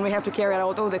 and we have to carry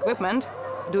out all the equipment,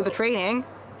 do the training,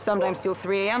 sometimes till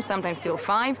 3 a.m., sometimes till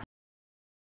 5.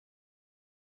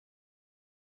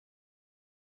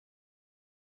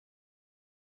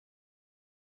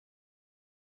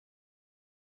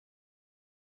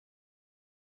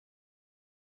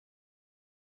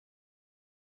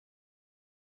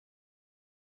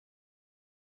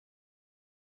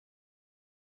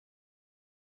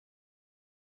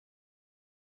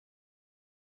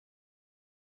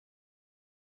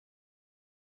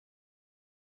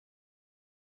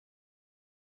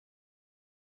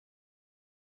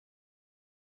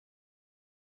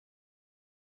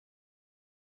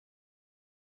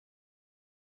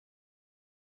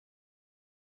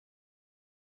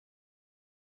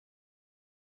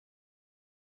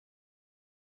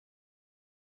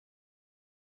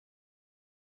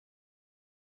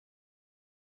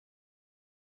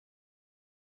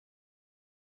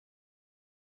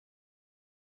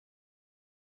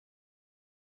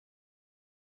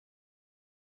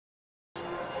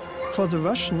 For the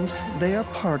Russians, they are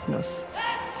partners.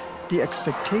 The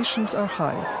expectations are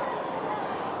high.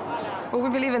 Well, we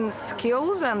believe in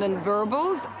skills and in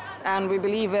verbals, and we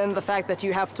believe in the fact that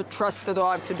you have to trust the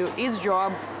dog to do its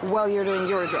job while you're doing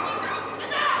your job.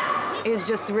 It's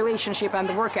just the relationship and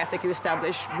the work ethic you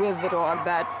establish with the dog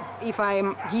that if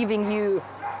I'm giving you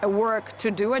a work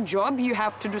to do a job, you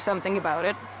have to do something about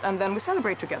it, and then we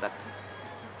celebrate together.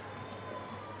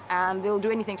 And they'll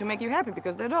do anything to make you happy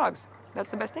because they're dogs.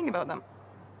 That's the best thing about them.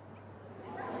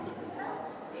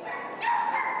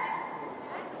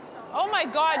 Oh my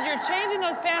God, you're changing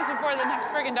those pants before the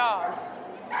next friggin' dogs.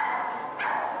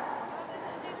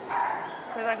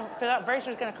 Because that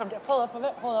bracer's gonna come down. Pull up a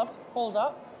bit, hold up, hold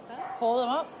up. Hold them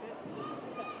up.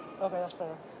 Okay, that's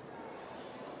better.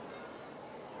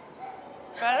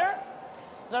 Better?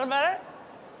 A little better?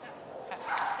 Okay.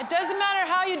 It doesn't matter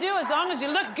how you do as long as you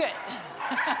look good.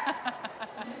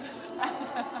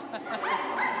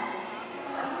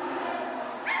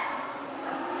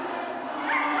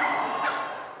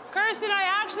 Kirsten, I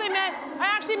actually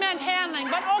meant handling,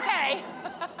 but okay.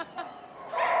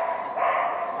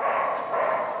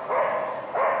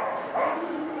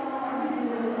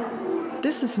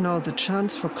 This is now the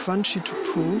chance for Crunchy to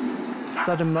prove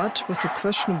that a mutt with a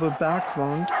questionable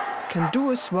background can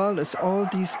do as well as all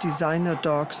these designer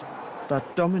dogs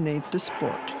that dominate the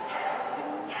sport.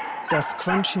 Does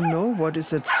Crunchy know what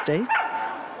is at stake?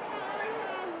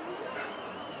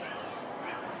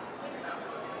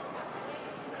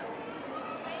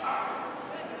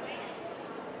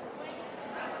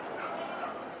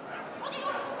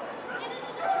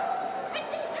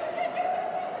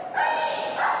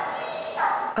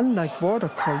 Unlike border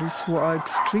collies who are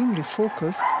extremely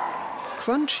focused,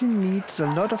 Crunchy needs a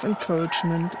lot of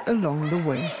encouragement along the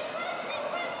way.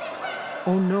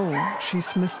 Oh no,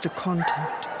 she's missed a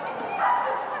contact.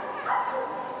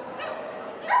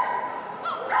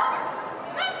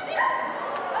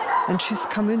 And she's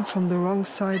come in from the wrong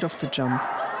side of the jump.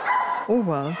 Oh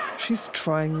well, she's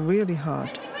trying really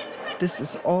hard. This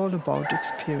is all about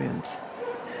experience.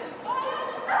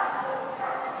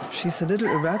 She's a little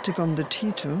erratic on the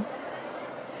T2.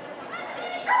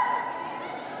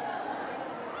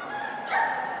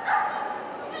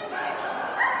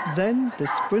 Then the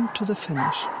sprint to the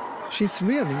finish. She's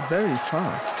really very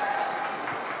fast.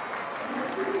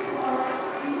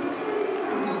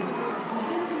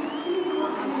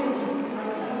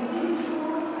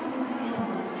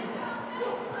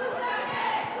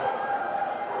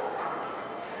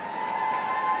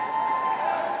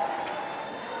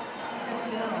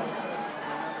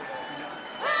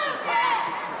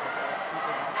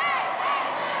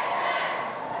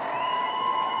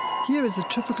 Here is a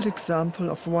typical example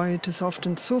of why it is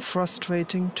often so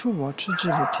frustrating to watch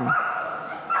agility.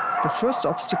 The first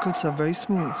obstacles are very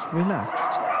smooth,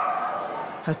 relaxed.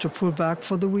 Had to pull back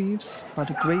for the weaves, but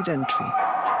a great entry.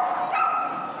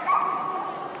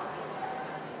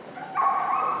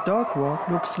 Dog walk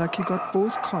looks like he got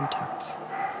both contacts.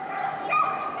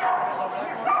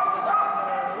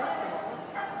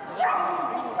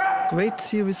 Great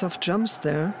series of jumps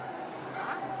there.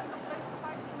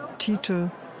 T2.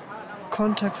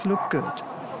 Contacts look good.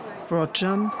 Broad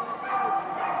jump,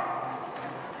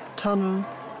 tunnel,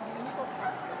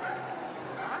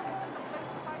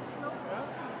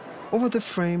 over the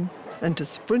frame, and a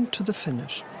sprint to the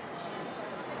finish.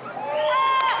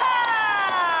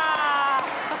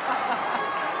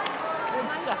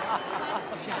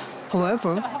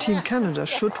 However, Team Canada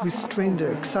should restrain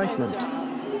their excitement.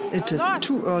 It is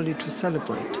too early to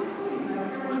celebrate.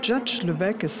 Judge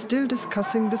Levesque is still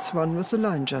discussing this run with the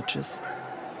line judges.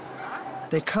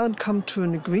 They can't come to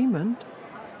an agreement,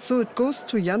 so it goes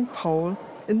to Jan Paul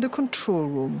in the control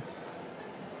room.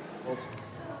 Want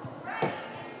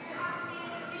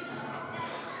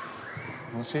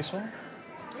to see some?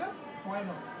 Yeah, why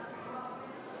not?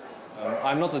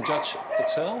 I'm not a judge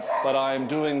itself, but I'm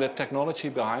doing the technology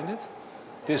behind it.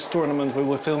 This tournament we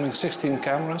were filming 16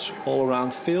 cameras all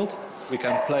around the field. We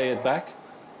can play it back.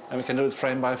 And we can do it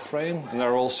frame by frame, and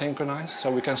they're all synchronized, so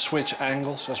we can switch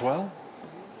angles as well.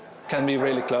 Can be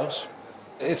really close.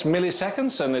 It's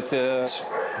milliseconds and it's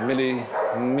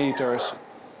millimeters.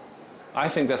 I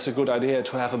think that's a good idea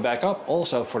to have a backup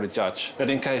also for the judge, that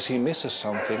in case he misses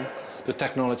something, the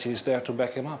technology is there to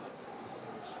back him up.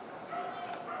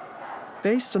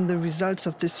 Based on the results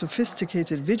of this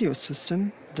sophisticated video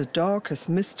system, the dog has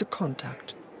missed a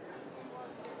contact.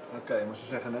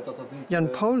 Jan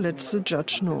Paul lets the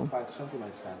judge know.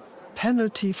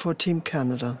 Penalty for Team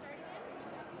Canada.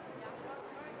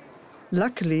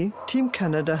 Luckily, Team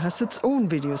Canada has its own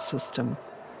video system.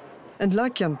 And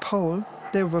like Jan Paul,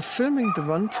 They were filming the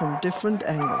run from different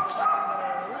angles.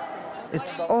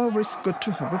 It's always good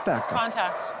to have a backup.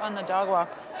 Contact on the dog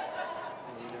walk.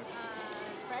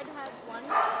 Fred has one.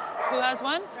 Who has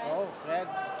one? Oh, Fred.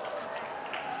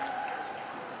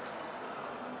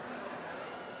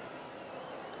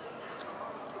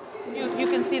 You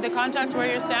can see the contact where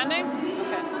you're standing?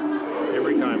 Okay.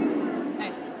 Every time.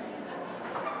 Nice.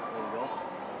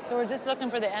 So we're just looking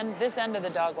for the end, this end of the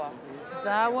dog walk.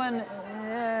 That one,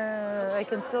 I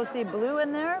can still see blue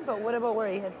in there, but what about where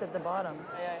he hits at the bottom?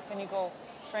 Yeah, can you go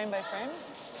frame by frame?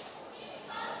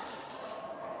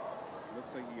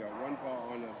 Looks like you got one paw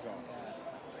on the top.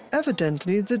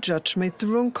 Evidently, the judge made the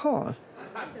wrong call.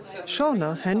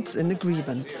 Shauna hands in a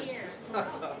grievance.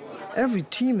 Every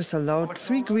team is allowed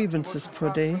 3 grievances per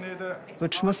day,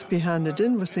 which must be handed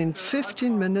in within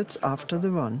 15 minutes after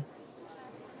the run.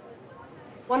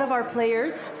 One of our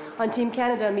players on Team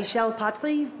Canada, Michel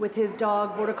Patry, with his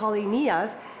dog Border Collie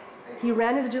Niaz, he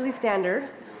ran his agility standard.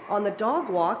 On the dog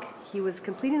walk, he was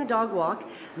completing the dog walk,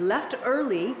 left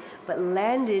early, but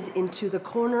landed into the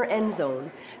corner end zone.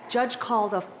 Judge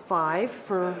called a 5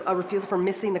 for a refusal for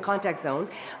missing the contact zone,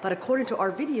 but according to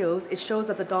our videos, it shows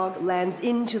that the dog lands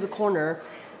into the corner,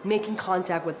 making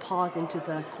contact with paws into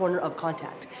the corner of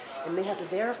contact. And they have to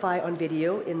verify on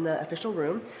video in the official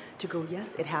room to go,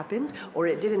 yes, it happened, or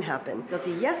it didn't happen. They'll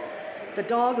say, yes, the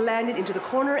dog landed into the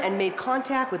corner and made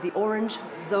contact with the orange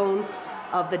zone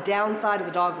of the downside of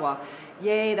the dog walk.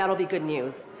 Yay, that'll be good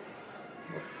news.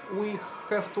 We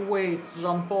have to wait,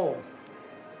 Jean-Paul.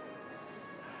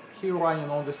 He running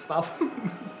all this stuff.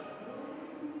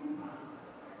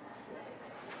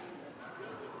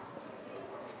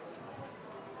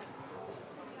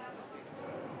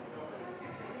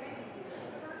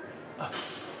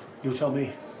 You tell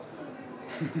me.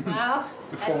 Well,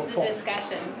 that's the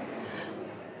discussion.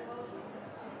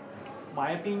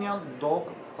 My opinion,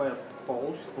 dog first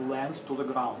paws land to the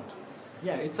ground.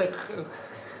 Yeah, it's a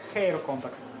hair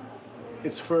contact.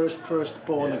 It's first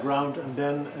paw on the ground, and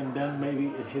then maybe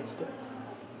it hits the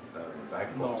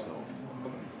back paws.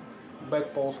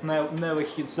 Back paws never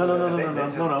hits. No.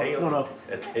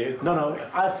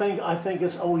 I think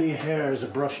it's only hairs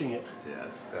brushing it.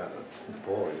 Yes, the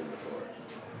paw is in the floor.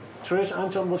 Trish,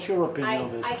 Anton, what's your opinion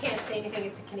on this? I can't say anything.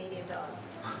 It's a Canadian dog.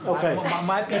 Okay.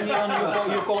 My opinion,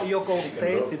 you call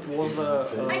Stace. It was. I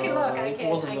can look. I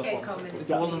can't comment. It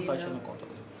wasn't touching the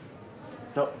contact.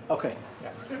 No. Okay.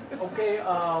 Yeah. Okay.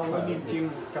 We need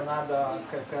Team Canada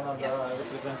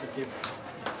representative.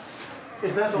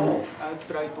 Is that all? I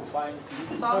try to find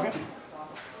Lisa. Okay.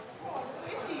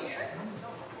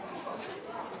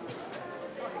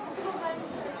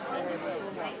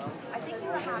 I think you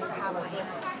have to have a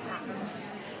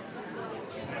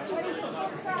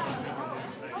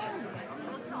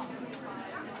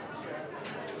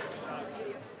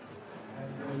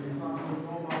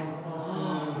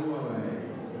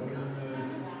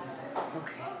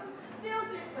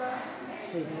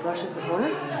So he brushes the corner?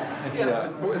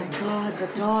 Yeah. Oh my God, the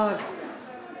dog.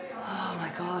 Oh my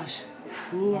gosh.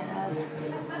 Niaz.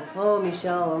 Oh,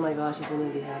 Michelle. Oh my gosh, he's gonna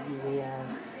be happy.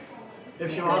 Niaz.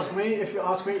 If you ask me,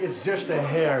 it's just the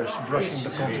hairs brushing the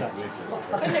contact.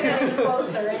 Couldn't have got any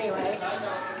closer anyway.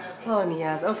 Oh,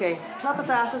 Niaz. Okay. Not the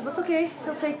fastest, but it's okay.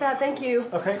 He'll take that. Thank you.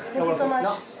 Okay. Thank you so much.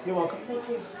 No, you're welcome. Thank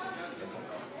you.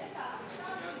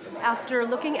 After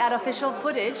looking at official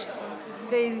footage,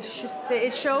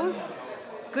 it shows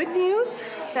good news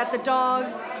that the dog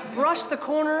brushed the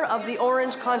corner of the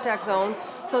orange contact zone.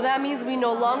 So that means we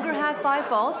no longer have 5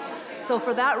 faults. So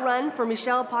for that run, for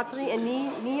Michel Patry and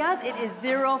Niaz, it is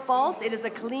 0 faults. It is a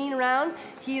clean round.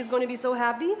 He is going to be so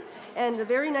happy. And the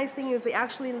very nice thing is they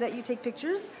actually let you take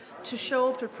pictures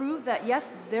to prove that, yes,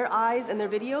 their eyes and their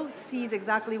video sees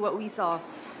exactly what we saw,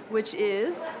 which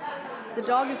is the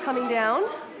dog is coming down,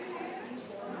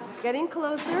 getting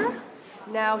closer.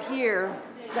 Now here,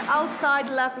 the outside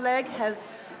left leg has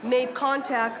made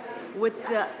contact with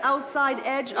the outside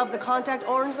edge of the contact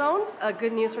orange zone.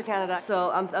 Good news for Canada.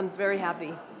 So I'm very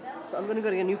happy. So I'm gonna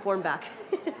go to a new form back.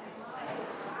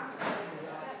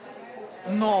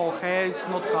 No, hair it's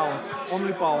not count.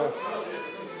 Only paw.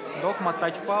 Dog might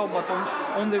touch paw, but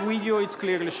on the video it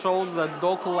clearly shows that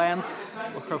dog lands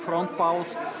her front paws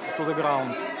to the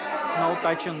ground. No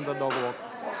touching the dog walk.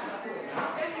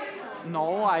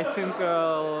 No, I think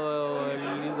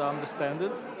Lisa understands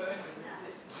it.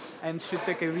 And she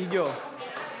took a video.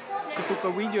 She took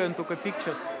a video and took a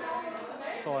pictures.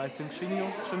 So I think she knew.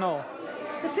 She know.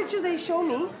 The picture they show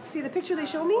me, see the picture they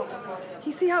show me?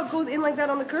 You see how it goes in like that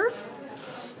on the curve?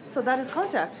 So that is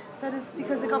contact. That is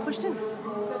because it got pushed in.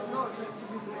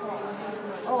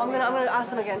 Oh, I'm gonna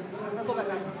ask them again. I'll go back.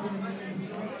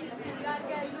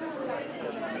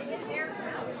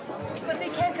 But they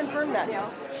can't confirm that.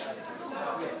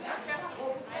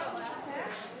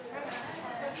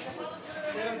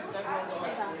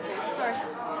 Sorry.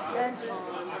 And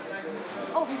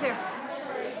oh, he's there.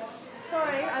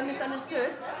 Sorry, I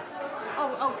misunderstood.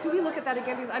 Oh, could we look at that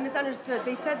again? Because I misunderstood.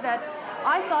 They said that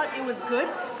I thought it was good,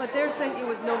 but they're saying it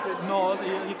was no good. No,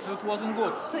 it wasn't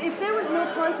good. So if there was no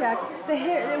contact, the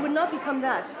hair, it would not become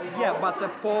that. Yeah, but the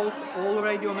pole's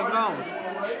already on the ground.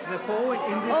 The pole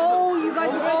in this... Oh, you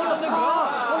guys are already on the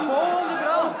ground. Pole on the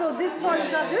ground. Oh, so this part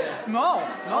is not good? No.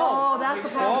 Oh, that's the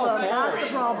problem. That's the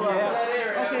problem.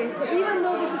 Yeah. Okay, so even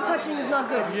though this is touching, is not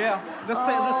good. Yeah, the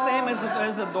same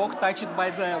as a dog touched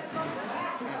by the...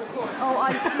 Oh,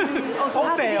 I see. Oh, so it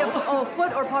has to be a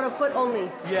foot or part of foot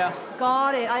only. Yeah.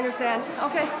 Got it. I understand.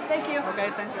 Okay, thank you. Okay,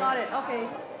 thank you. Got it. Okay.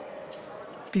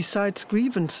 Besides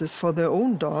grievances for their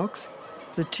own dogs,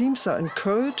 the teams are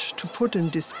encouraged to put in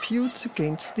disputes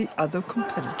against the other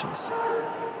competitors.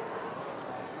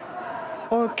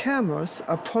 All cameras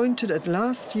are pointed at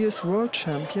last year's world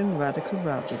champion Radical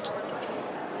Rabbit.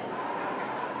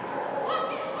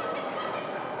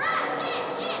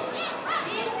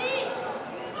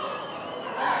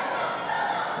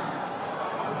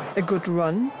 A good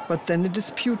run, but then a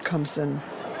dispute comes in.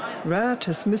 Rad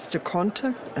has missed a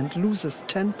contact and loses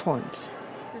 10 points.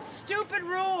 It's a stupid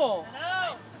rule.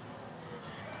 No.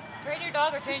 Train your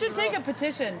dog or You change should the take rule. a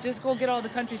petition. Just go get all the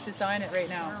countries to sign it right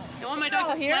now. I want my dog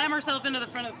to slam herself into the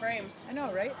front of the frame. I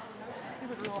know, right?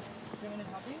 Stupid rule. Do you want me to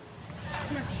help you?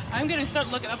 Come here. I'm going to start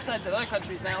looking upsides at other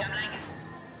countries now.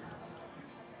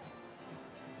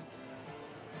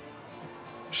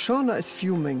 Shauna is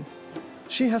fuming.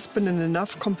 She has been in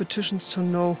enough competitions to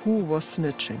know who was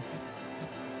snitching.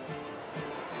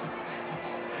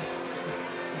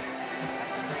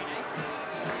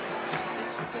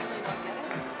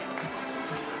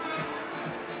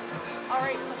 All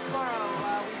right, so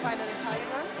tomorrow we find an Italian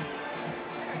run.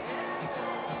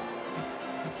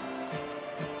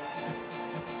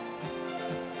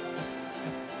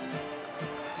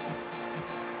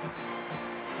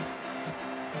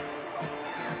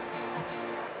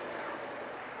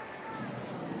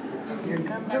 Here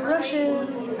comes the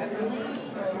Russians.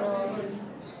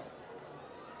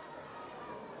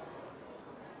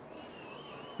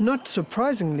 Not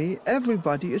surprisingly,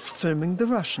 everybody is filming the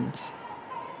Russians.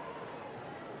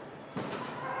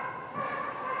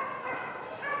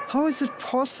 How is it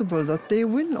possible that they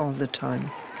win all the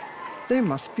time? They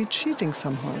must be cheating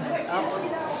somehow.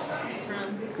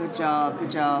 Good job, good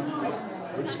job.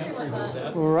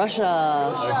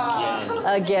 Russia.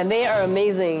 Again, they are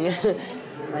amazing.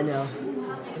 I know.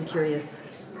 I'm curious.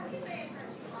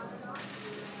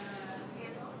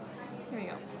 Here you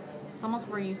go. It's almost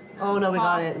where you... Oh no, we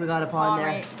paw. got it. We got a paw in there.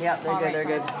 Right. Yep, they're Paw good. right, They're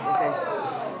good. paw. Okay.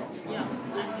 Yeah,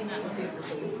 I've seen that movie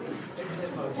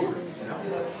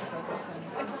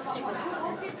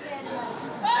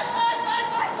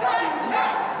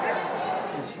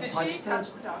Did she touch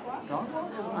the dog?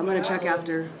 I'm gonna check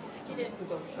after.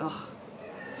 Ugh.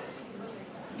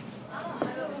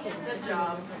 Good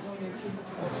job.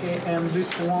 Okay, and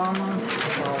this one,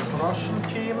 Russian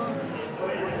team.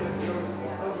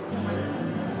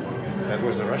 That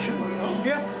was a Russian?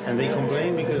 Yeah. And they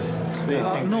complain because they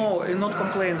think... No, not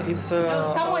complain. It's...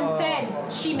 Someone said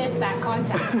she missed that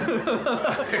contact.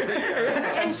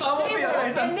 and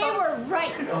they were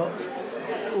right.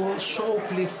 Show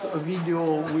please a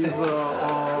video with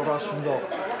Russian dog.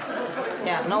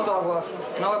 Yeah, no dog walk.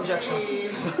 No objections.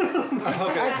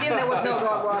 Okay. I've seen there was no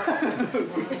dog walk.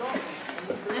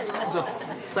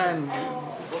 Just send.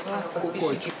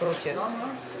 Пишите протест.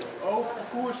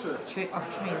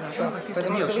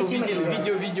 Потому что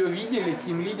видели,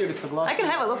 тим лидеры согласны. I can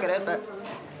have a look at it, but...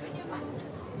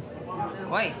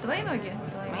 Wait. Твои ноги?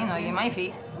 Мои ноги, my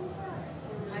feet.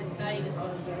 Oh,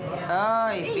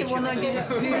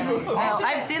 well,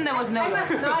 I've seen there was no dog. I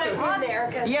must not have been there.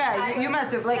 Yeah, you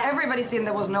must have. Like, everybody's seen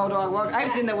there was no dog walk. I've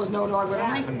seen there was no dog, but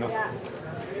I'm like...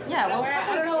 Yeah, well...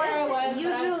 I don't know where I was.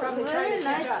 Usually very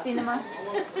nice cinema.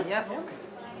 Yep.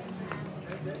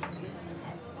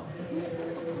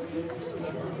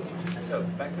 So,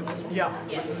 back to this one? Yeah.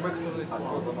 Yes. Back to this one.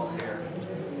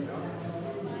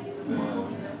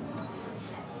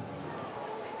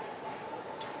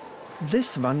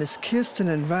 This one is Kirsten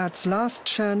and Rad's last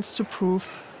chance to prove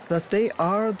that they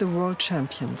are the world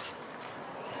champions.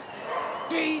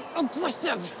 Be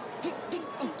aggressive. Be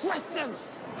aggressive.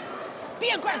 Be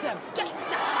aggressive.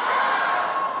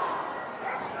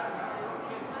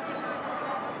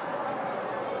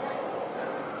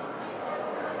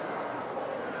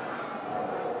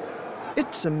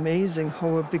 It's amazing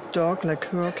how a big dog like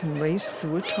her can race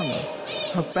through a tunnel.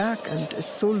 Her back end is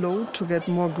so low to get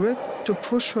more grip to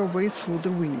push her way through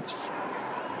the weaves.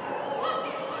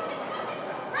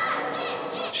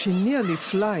 She nearly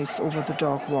flies over the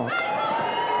dog walk.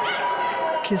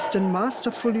 Kirsten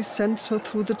masterfully sends her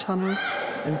through the tunnel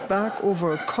and back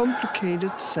over a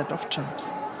complicated set of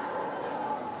jumps.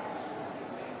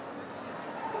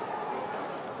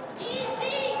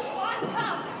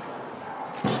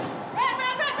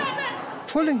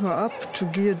 Pulling her up to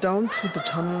gear down through the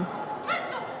tunnel,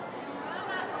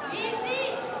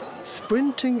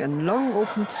 sprinting in long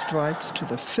open strides to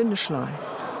the finish line.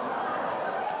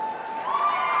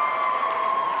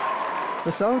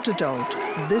 Without a doubt,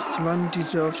 this run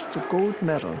deserves the gold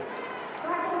medal.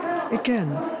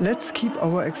 Again, let's keep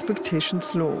our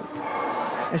expectations low.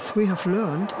 As we have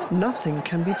learned, nothing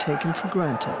can be taken for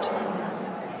granted.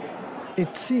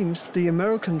 It seems the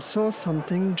American saw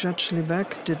something Judge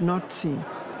Levesque did not see.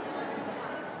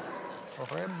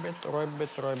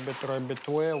 Rabbit,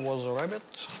 where was a rabbit?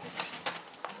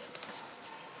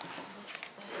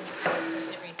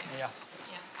 Yeah.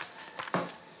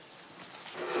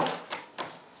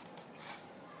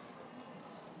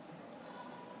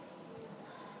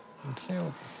 And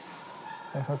here,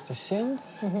 perfectly seen.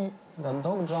 The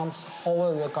dog jumps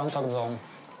over the contact zone.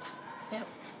 Yep.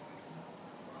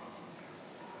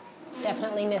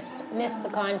 Definitely missed the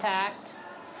contact,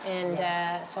 and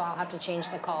so I'll have to change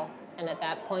the call. And at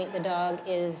that point, the dog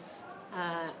is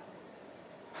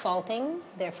faulting.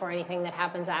 Therefore, anything that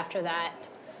happens after that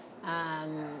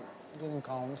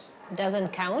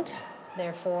doesn't count.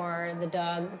 Therefore, the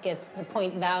dog gets the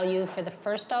point value for the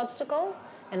first obstacle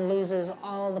and loses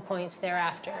all the points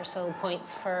thereafter. So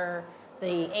points for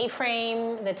the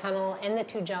A-frame, the tunnel, and the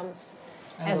 2 jumps,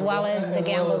 as well as the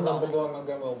gamble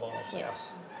bonus.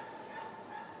 Yes.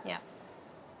 Yeah.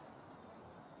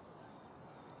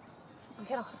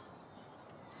 Okay.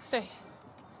 Stay.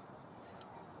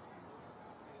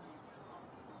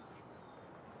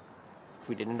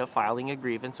 We did end up filing a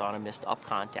grievance on a missed up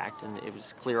contact, and it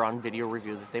was clear on video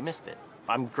review that they missed it.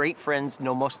 I'm great friends,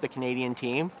 know most of the Canadian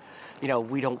team. You know,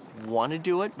 we don't want to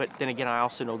do it, but then again, I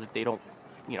also know that they don't,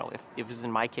 you know, if it was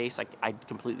in my case, I'd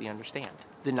completely understand.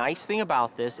 The nice thing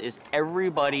about this is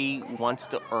everybody wants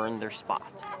to earn their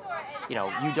spot. You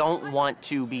know, you don't want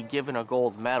to be given a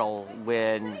gold medal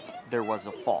when there was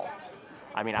a fault.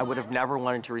 I mean, I would have never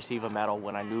wanted to receive a medal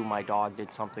when I knew my dog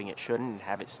did something it shouldn't and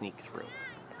have it sneak through.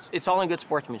 It's all in good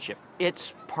sportsmanship.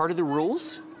 It's part of the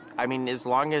rules. I mean, as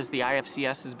long as the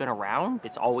IFCS has been around,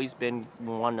 it's always been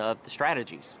one of the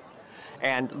strategies.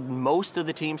 And most of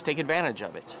the teams take advantage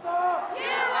of it.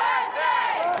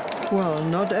 Well,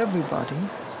 not everybody.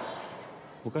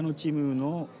 他のチーム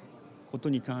のこと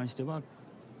に関しては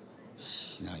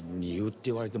しない理由って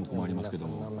言われても困りますけど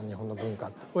も。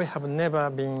We have never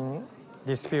been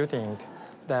disputing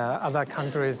the other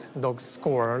countries' dog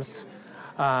scores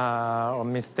or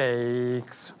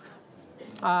mistakes.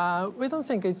 We don't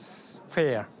think it's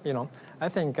fair, you know. I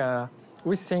think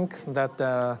we think that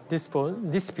this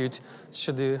dispute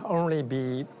should only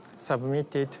be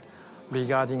submitted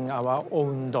regarding our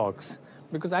own dogs,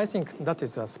 because I think that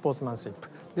is a sportsmanship.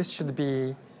 This should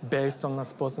be based on a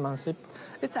sportsmanship.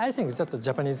 I think it's just a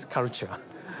Japanese culture.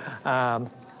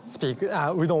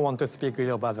 We don't want to speak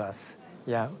ill of others.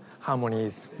 Yeah, harmony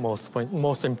is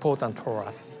most important for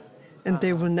us. And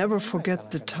they will never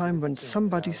forget the time when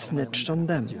somebody snitched on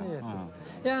them. Yes.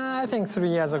 Yeah, I think 3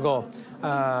 years ago,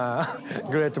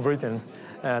 Great Britain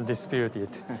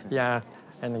disputed. Yeah,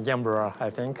 and gambler, I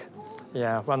think.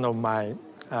 Yeah, one of my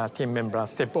team members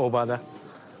stepped over the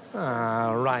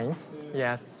line.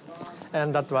 Yes,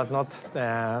 and that was not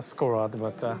scored,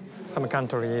 but some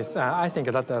countries. I think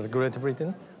that was Great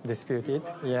Britain disputed.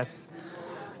 Yes.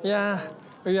 Yeah,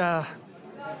 we are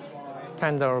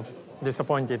kind of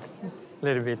disappointed a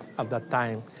little bit at that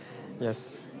time.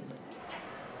 Yes.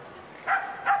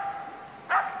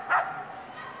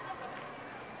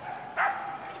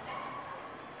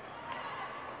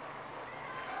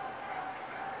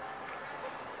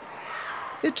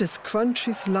 It is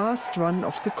Crunchy's last run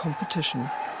of the competition.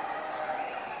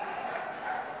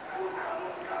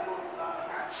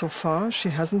 So far, she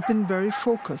hasn't been very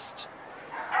focused.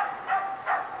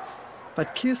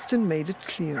 But Kirsten made it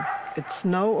clear. It's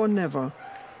now or never.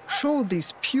 Show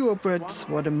these purebreds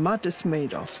what a mutt is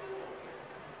made of.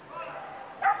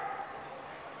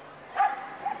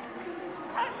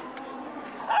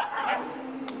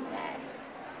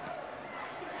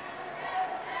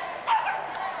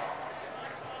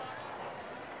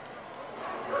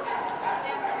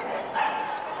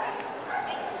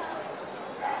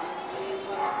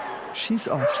 She's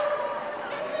off.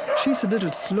 She's a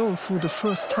little slow through the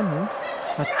first tunnel,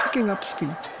 but picking up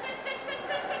speed.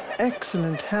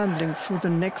 Excellent handling through the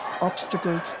next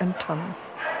obstacles and tunnel.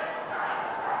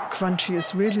 Crunchy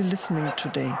is really listening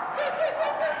today.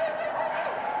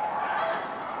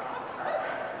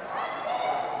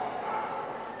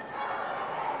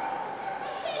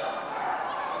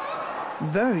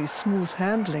 Very smooth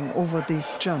handling over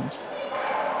these jumps.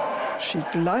 She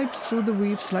glides through the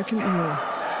weaves like an eel.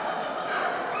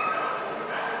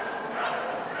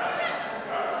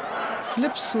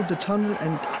 Slips through the tunnel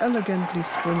and elegantly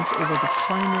sprints over the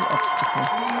final obstacle.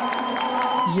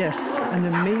 Yes, an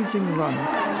amazing run.